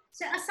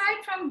 So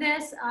aside from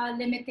these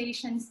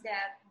limitations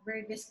that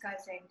we're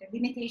discussing, the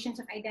limitations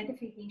of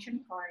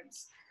identification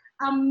cards,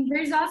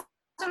 there's also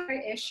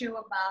an issue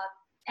about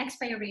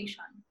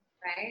expiration,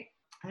 right?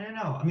 I don't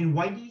know. I mean,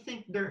 why do you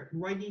think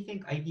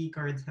ID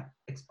cards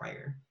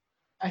expire?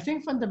 I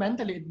think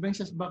fundamentally it brings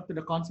us back to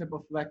the concept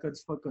of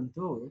records for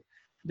control.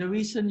 The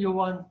reason you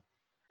want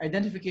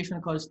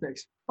identification cards to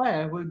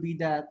expire will be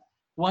that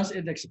once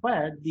it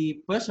expired,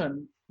 the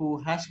person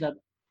who has that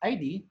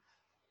ID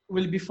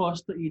will be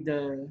forced to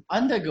either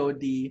undergo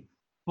the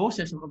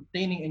process of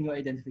obtaining a new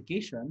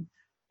identification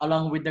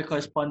along with the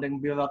corresponding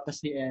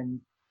bureaucracy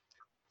and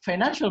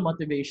financial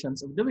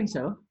motivations of doing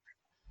so.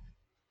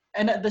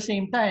 And at the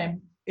same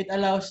time, it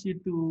allows you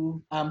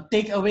to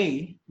take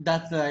away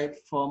that right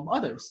from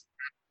others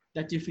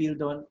that you feel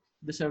don't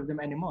deserve them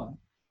anymore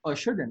or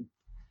shouldn't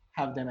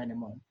have them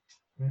anymore.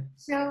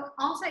 So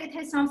also it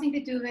has something to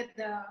do with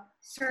the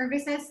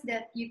services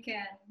that you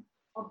can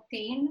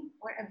obtain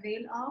or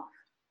avail of.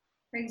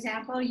 For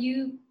example,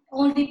 you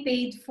only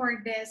paid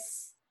for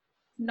this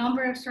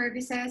number of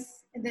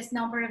services in this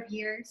number of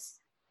years.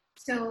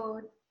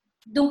 So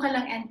doon ka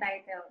lang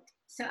entitled.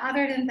 So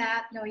other than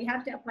that, no, you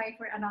have to apply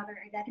for another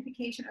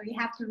identification or you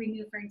have to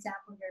renew, for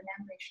example, your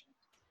membership.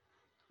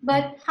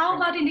 But how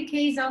about in the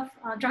case of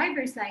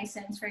driver's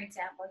license, for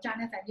example?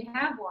 Jonathan, you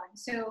have one.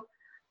 So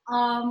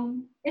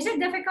is it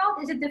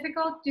difficult? Is it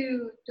difficult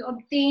to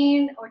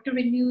obtain or to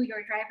renew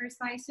your driver's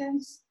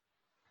license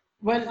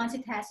Well, once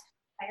it has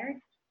expired?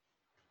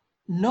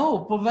 no,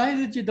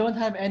 provided you don't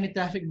have any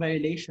traffic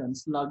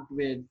violations logged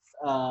with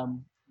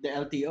the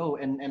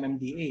LTO and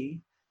MMDA.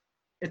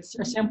 It's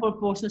a simple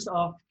process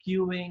of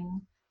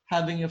queuing,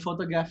 having your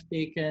photograph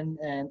taken,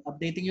 and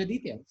updating your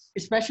details.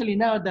 Especially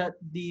now that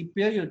the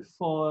period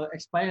for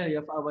expiry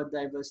of our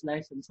driver's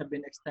license have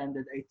been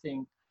extended, I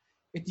think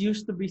it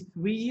used to be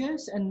 3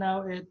 years and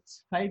now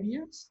it's 5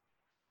 years.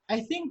 I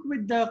think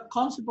with the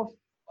concept of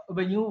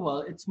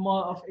renewal, it's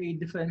more of a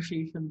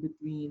differentiation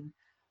between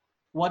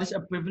what is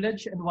a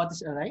privilege and what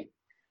is a right.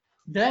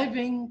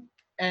 Driving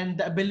and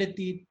the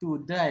ability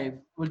to drive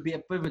will be a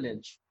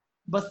privilege.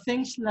 But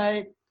things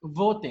like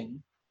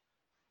voting,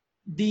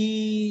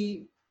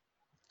 the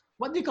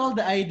what do you call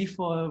the ID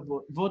for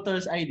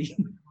voters ID?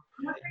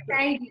 Voter's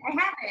ID. I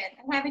have it.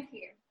 I have it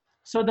here.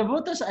 So the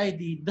voters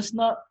ID does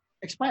not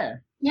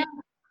expire. Yeah,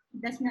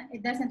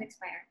 it doesn't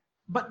expire.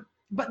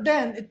 But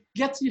then it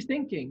gets you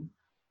thinking,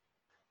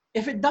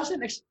 if it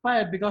doesn't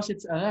expire because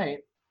it's a right,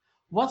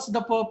 what's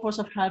the purpose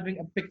of having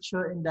a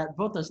picture in that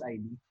voter's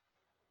ID?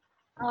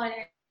 Oh,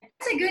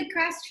 that's a good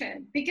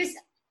question because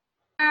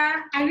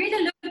I read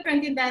a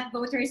blueprint in that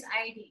voter's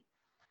ID.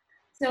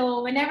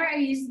 So whenever I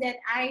use that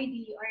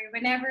ID or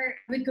whenever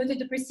I would go to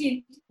the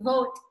precinct to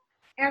vote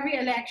every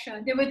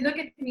election, they would look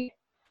at me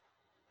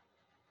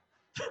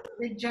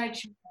with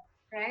judgment,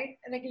 right?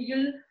 Like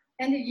you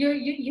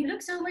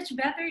look so much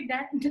better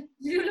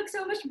you look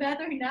so much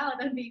better now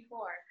than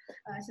before.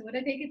 So would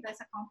I take it as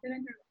a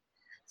compliment or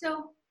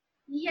so?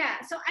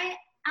 Yeah. So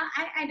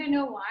I don't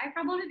know why.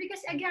 Probably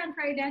because again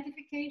for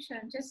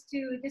identification, just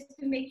to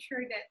make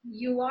sure that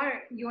you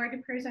are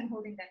the person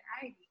holding that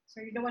ID.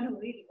 So you're the one who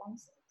really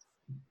wants it.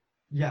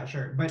 Yeah,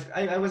 sure. But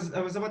I was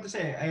about to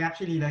say I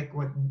actually like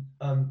what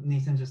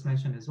Nathan just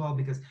mentioned as well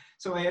because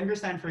so I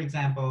understand, for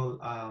example,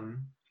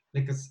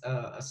 like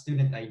a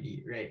student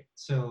ID, right?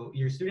 So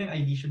your student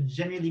ID should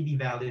generally be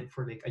valid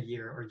for like a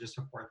year or just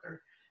a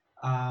quarter,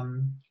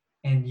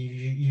 and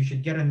you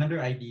should get another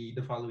ID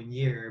the following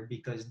year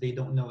because they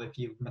don't know if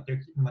you've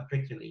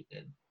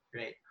matriculated,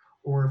 right?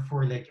 Or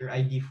for like your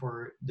ID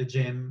for the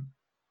gym,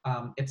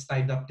 it's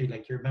tied up to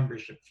like your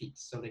membership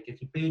fees. So like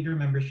if you paid your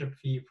membership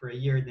fee for a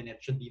year, then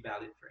it should be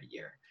valid for a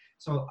year.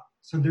 So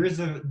there's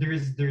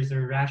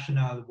a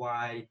rationale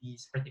why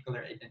these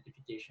particular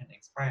identification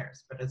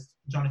expires. But as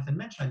Jonathan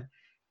mentioned,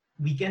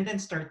 we can then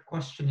start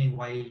questioning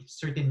why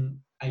certain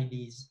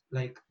IDs,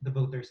 like the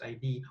voter's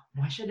ID,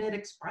 why should it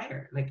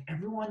expire? Like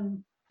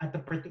everyone at a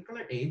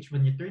particular age,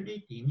 when you turn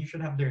 18, you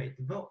should have the right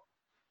to vote.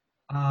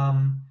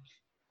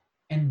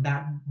 And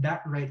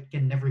that right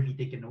can never be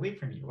taken away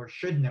from you or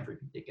should never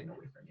be taken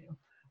away from you.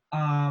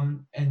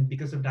 And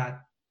because of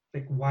that,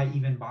 like why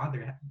even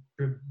bother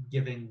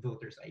giving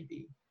voters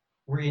ID?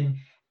 We're in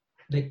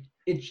like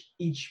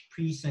each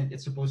precinct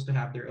is supposed to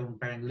have their own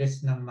parang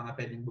list ng mga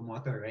pwedeng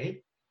bumoto,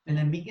 right? And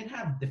then we can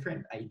have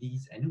different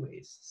IDs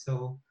anyways.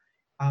 So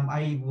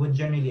I would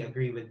generally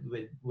agree with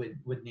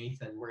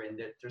Nathan, wherein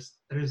that there's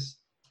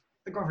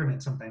the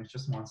government sometimes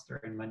just wants to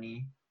earn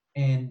money,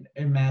 and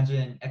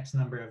imagine X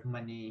number of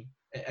money,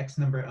 X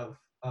number of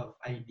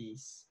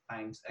IDs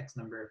times X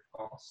number of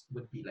cost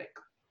would be like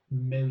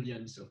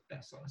millions of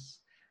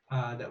pesos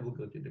that will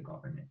go to the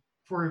government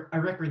for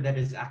a record that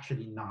is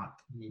actually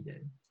not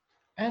needed.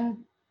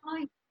 And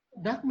Oh,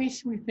 that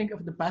makes me think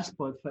of the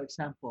passport, for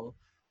example.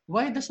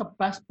 Why does a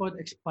passport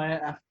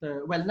expire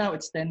after, well, now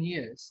it's 10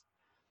 years,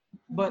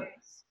 but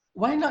yes.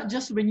 why not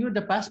just renew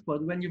the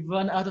passport when you've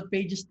run out of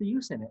pages to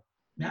use in it?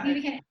 Maybe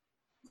we can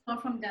go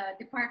from the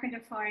Department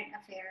of Foreign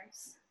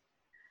Affairs.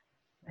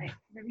 Like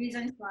the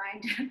reasons why.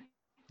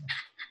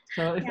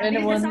 So if Yeah, because the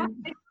anyone, song,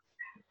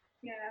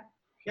 yeah.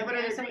 Yeah, but I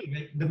Yeah, so agree.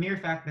 Like, the mere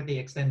fact that they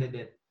extended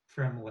it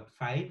from what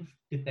 5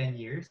 to 10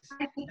 years,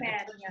 I think the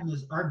that, extension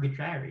was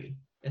arbitrary.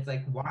 It's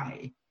like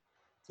why?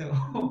 So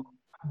yeah.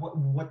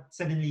 what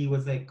suddenly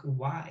was like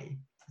why?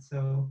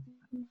 So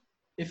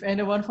if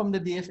anyone from the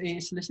DFA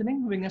is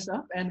listening, ring us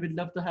up and we'd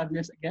love to have you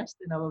as a guest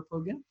in our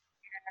program.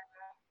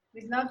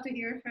 We'd love to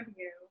hear from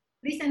you.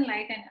 Please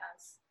enlighten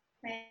us.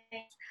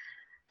 Thanks.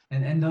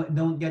 and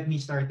don't get me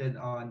started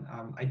on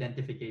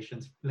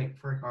identifications like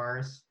for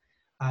cars.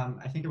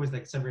 I think there was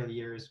like several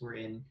years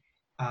wherein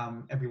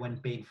everyone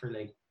paid for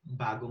like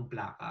bagong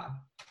plaka,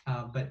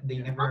 but they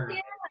Yeah. Oh, never yeah.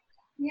 It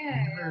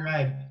Yeah. never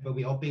arrived, but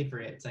we all paid for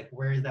it. It's like,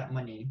 where is that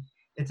money?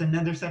 It's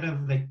another set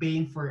of like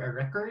paying for a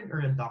record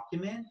or a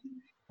document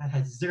that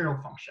has zero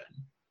function.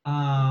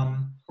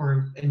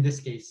 Or in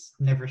this case,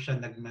 never siya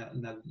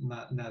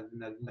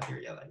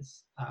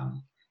nag-materialize.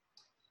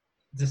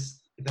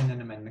 Just, ito na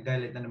naman,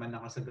 nagalit na naman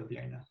ako sa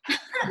gobyerno.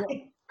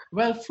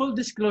 Well, full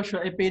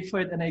disclosure, I paid for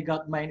it and I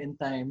got mine in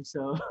time,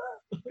 so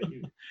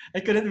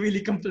I couldn't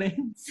really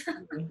complain.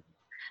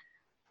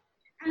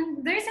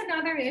 And there's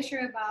another issue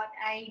about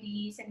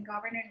IDs and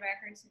government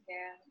records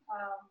again.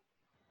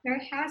 There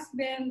has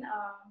been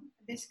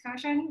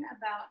discussion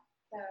about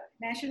the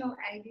national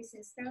ID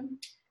system.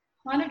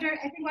 I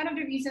think one of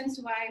the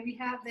reasons why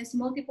we have this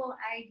multiple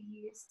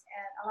IDs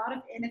and a lot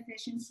of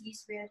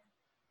inefficiencies with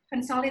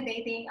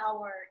consolidating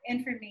our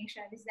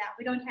information is that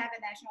we don't have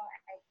a national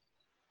ID.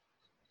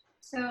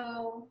 So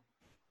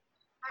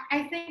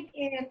I think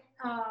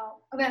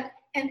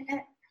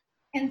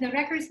and the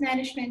records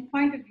management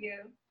point of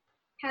view,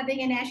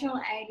 having a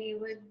national ID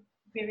would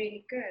be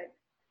really good.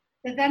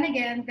 But then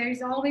again,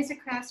 there's always a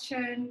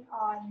question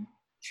on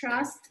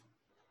trust,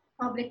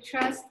 public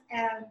trust,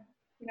 and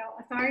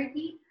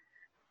authority.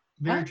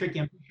 Very tricky.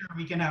 I'm sure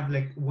we can have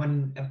like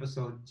one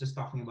episode just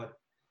talking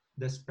about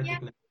this Yeah.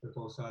 particular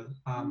proposal.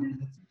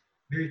 It's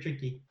very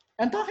tricky.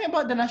 And talking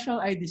about the national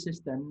ID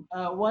system,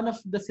 one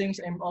of the things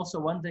I'm also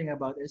wondering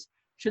about is,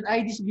 should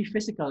IDs be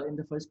physical in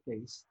the first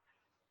place?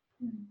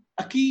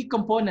 A key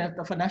component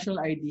of a national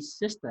ID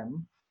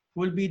system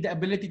will be the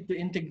ability to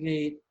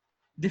integrate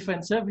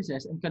different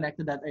services and connect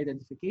to that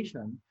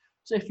identification.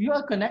 So if you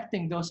are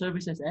connecting those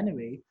services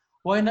anyway,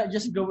 why not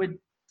just go with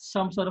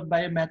some sort of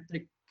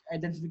biometric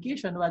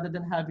identification rather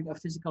than having a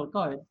physical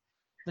card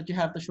that you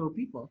have to show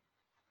people?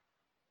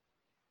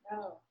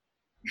 Oh.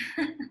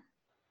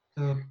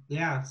 So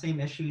yeah,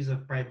 same issues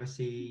of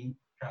privacy,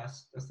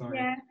 trust, authority.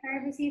 Yeah,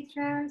 privacy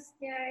trust.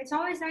 Yeah, it's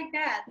always like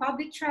that.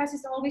 Public trust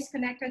is always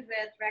connected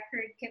with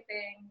record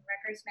keeping,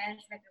 records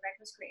management, and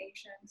records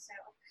creation. So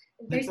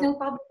if there's no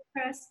public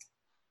trust,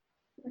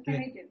 what can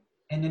I do?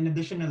 And an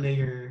additional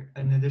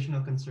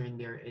concern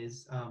there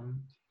is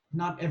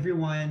not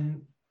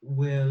everyone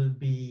will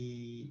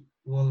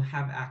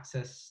have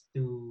access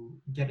to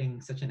getting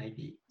such an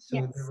ID. So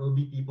Yes. there will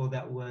be people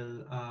that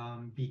will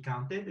be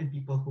counted and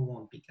people who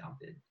won't be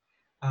counted.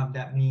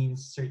 That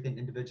means certain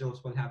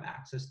individuals will have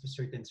access to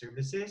certain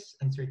services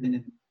and certain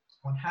individuals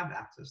won't have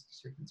access to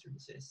certain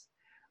services.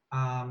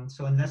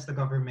 So unless the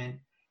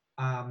government,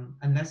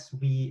 unless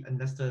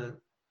the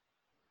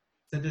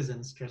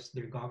citizens trust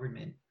their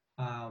government,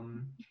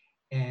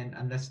 and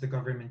unless the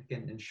government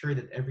can ensure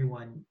that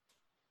everyone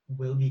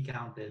will be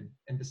counted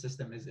and the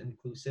system is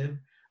inclusive,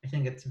 I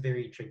think it's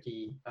very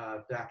tricky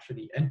to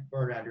actually,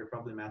 or rather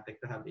problematic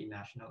to have a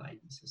national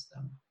ID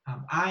system.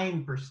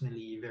 I'm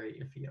personally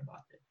very iffy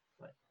about it,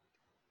 but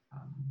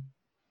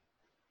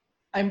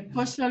I'm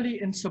personally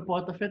in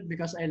support of it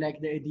because I like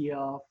the idea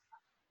of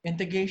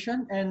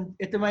integration, and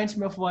it reminds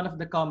me of one of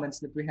the comments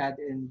that we had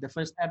in the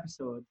first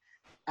episode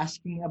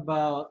asking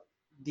about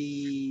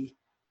the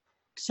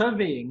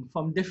surveying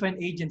from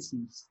different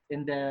agencies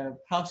in the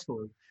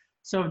household.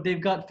 So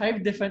they've got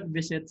 5 different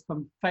visits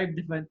from 5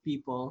 different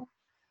people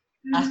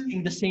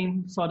asking the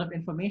same sort of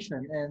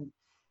information. And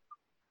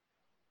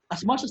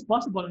as much as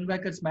possible in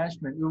records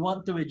management, we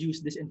want to reduce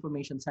these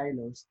information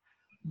silos.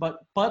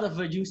 But part of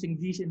reducing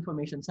these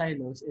information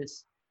silos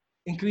is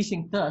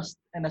increasing trust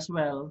and as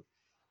well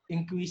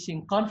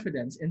increasing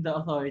confidence in the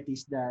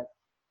authorities that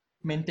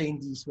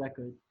maintain these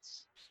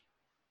records.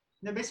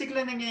 na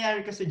basically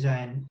nangyayari kasi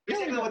dyan,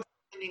 basically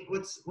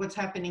what's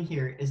happening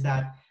here is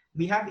that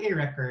we have a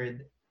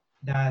record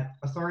that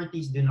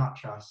authorities do not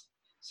trust.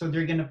 So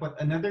they're gonna put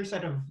another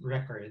set of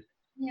record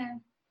Yeah.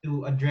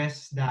 to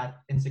address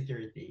that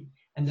insecurity,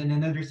 and then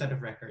another set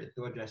of record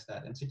to address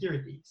that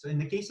insecurity. So in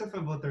the case of a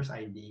voter's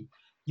ID,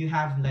 you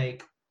have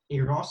like a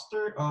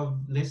roster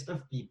of list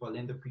of people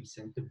in the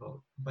precinct to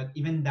vote, but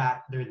even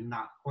that, they're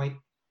not quite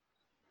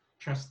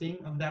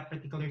trusting of that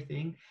particular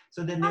thing.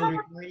 So then they'll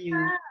require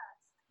you,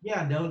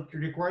 yeah, they'll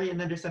require you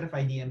another set of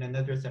ID and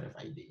another set of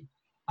ID.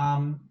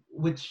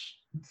 Which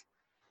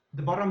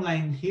the bottom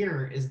line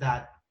here is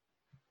that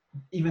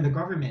even the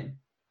government,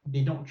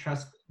 they don't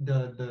trust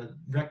the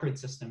record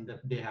system that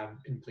they have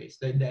in place,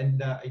 the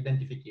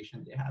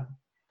identification they have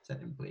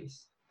set in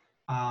place.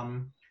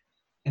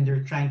 And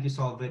they're trying to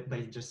solve it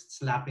by just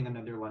slapping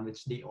another one,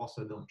 which they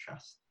also don't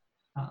trust.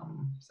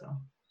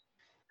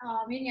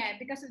 Yeah,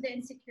 because of the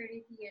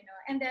insecurity,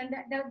 and then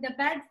the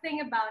bad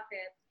thing about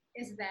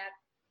it is that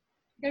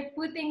they're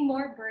putting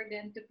more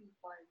burden to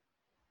people.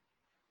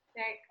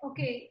 Like,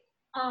 okay,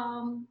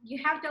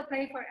 you have to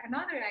apply for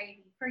another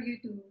ID for you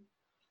to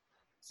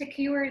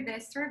secure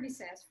these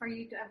services, for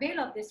you to avail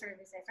of these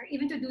services, or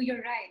even to do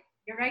your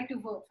right to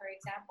vote, for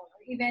example,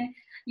 or even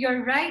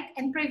your right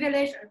and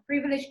privilege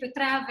to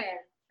travel,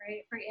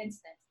 right, for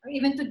instance, or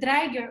even to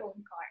drive your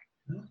own car.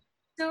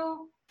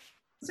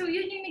 So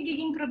yun yung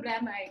nagiging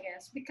problema, I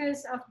guess,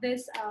 because of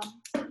this,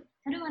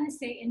 I don't want to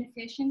say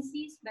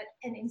inefficiencies,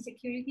 and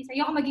insecurities.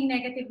 Ayoko maging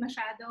negative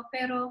masyado,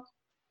 pero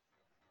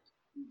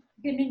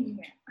ganun yun.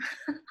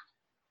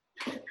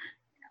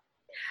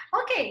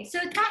 Okay, so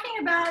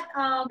talking about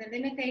the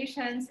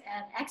limitations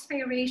and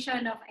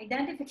expiration of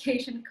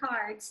identification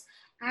cards,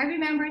 I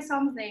remember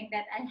something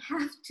that I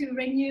have to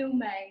renew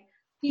my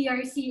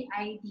PRC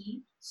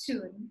ID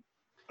soon.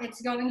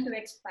 It's going to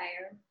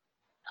expire.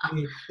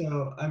 Okay,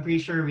 so I'm pretty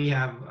sure we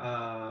have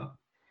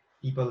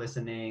people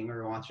listening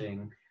or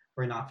watching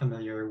who are not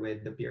familiar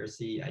with the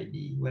PRC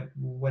ID.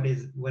 What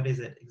is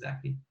it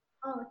exactly?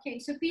 Oh, okay,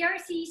 so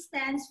PRC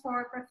stands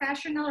for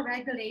Professional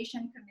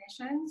Regulation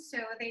Commission. So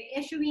they're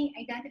issuing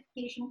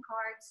identification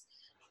cards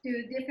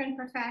to different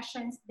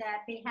professions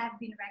that they have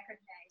been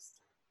recognized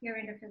here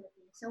in the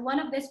Philippines. So one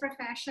of these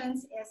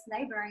professions is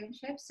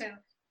librarianship. So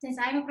since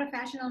I'm a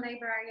professional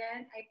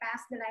librarian, I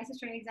passed the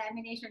licensure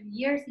examination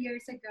years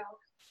ago.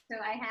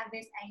 So I have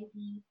this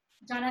ID.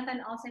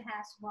 Jonathan also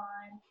has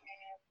one.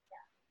 And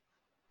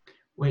yeah.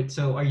 Wait,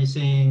 so are you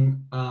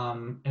saying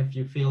if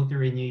you fail to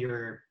renew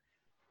your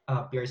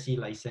PRC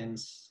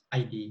license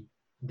ID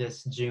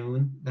this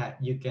June, that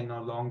you can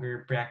no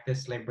longer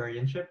practice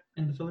librarianship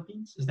in the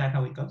Philippines? Is that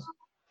how it goes?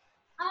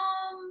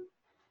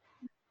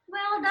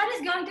 Well, that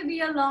is going to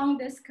be a long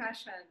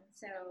discussion.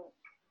 So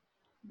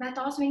that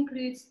also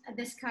includes a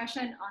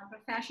discussion on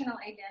professional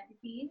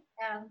identity,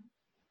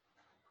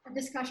 a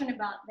discussion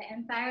about the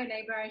entire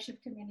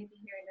librarianship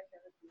community here in the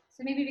Philippines.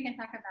 So maybe we can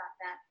talk about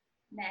that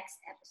next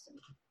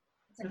episode.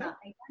 It's about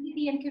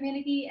identity and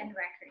community and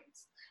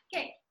records.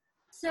 Okay.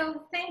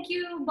 So thank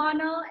you,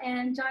 Bono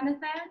and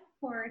Jonathan,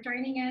 for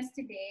joining us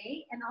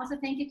today. And also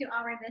thank you to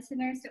our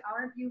listeners, to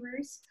our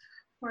viewers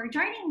for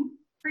joining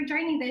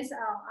this,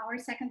 our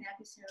second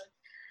episode.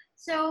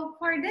 So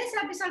for this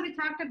episode, we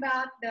talked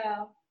about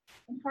the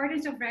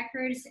importance of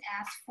records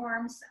as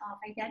forms of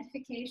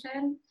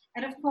identification.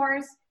 And of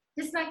course,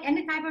 just like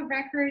any type of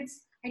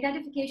records,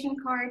 identification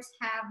cards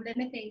have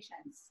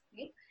limitations.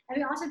 Okay? And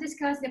we also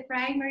discussed the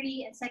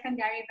primary and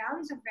secondary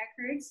values of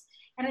records.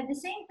 And at the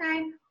same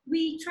time,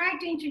 we tried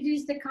to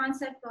introduce the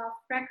concept of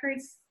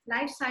records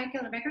life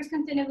cycle, records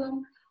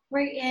continuum,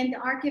 wherein the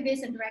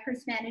archivists and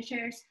records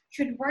managers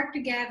should work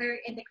together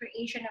in the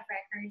creation of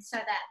records so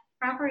that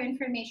proper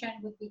information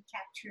would be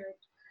captured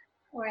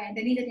or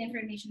the needed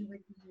information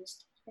would be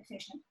used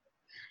efficiently.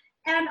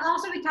 And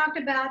also we talked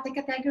about the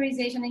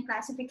categorization and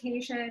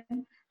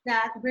classification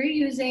that we're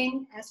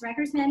using as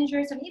records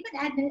managers and even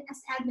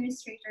as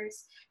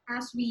administrators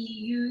as we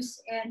use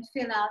and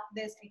fill out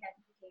this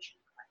identification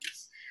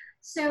cards.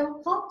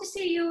 So hope to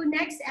see you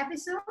next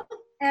episode,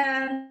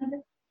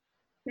 and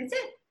that's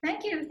it.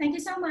 Thank you. Thank you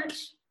so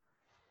much.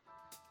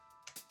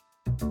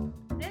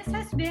 This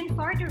has been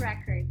For the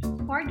Record.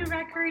 For the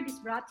Record is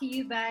brought to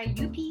you by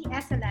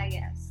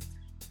UP-SLIS.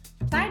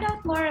 Find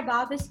out more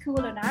about the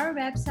school on our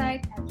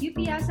website at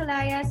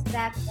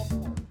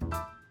upslis.info.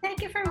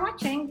 Thank you for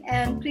watching,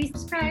 and please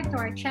subscribe to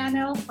our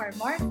channel for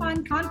more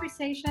fun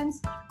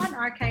conversations on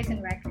archives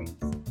and records.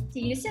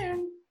 See you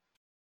soon!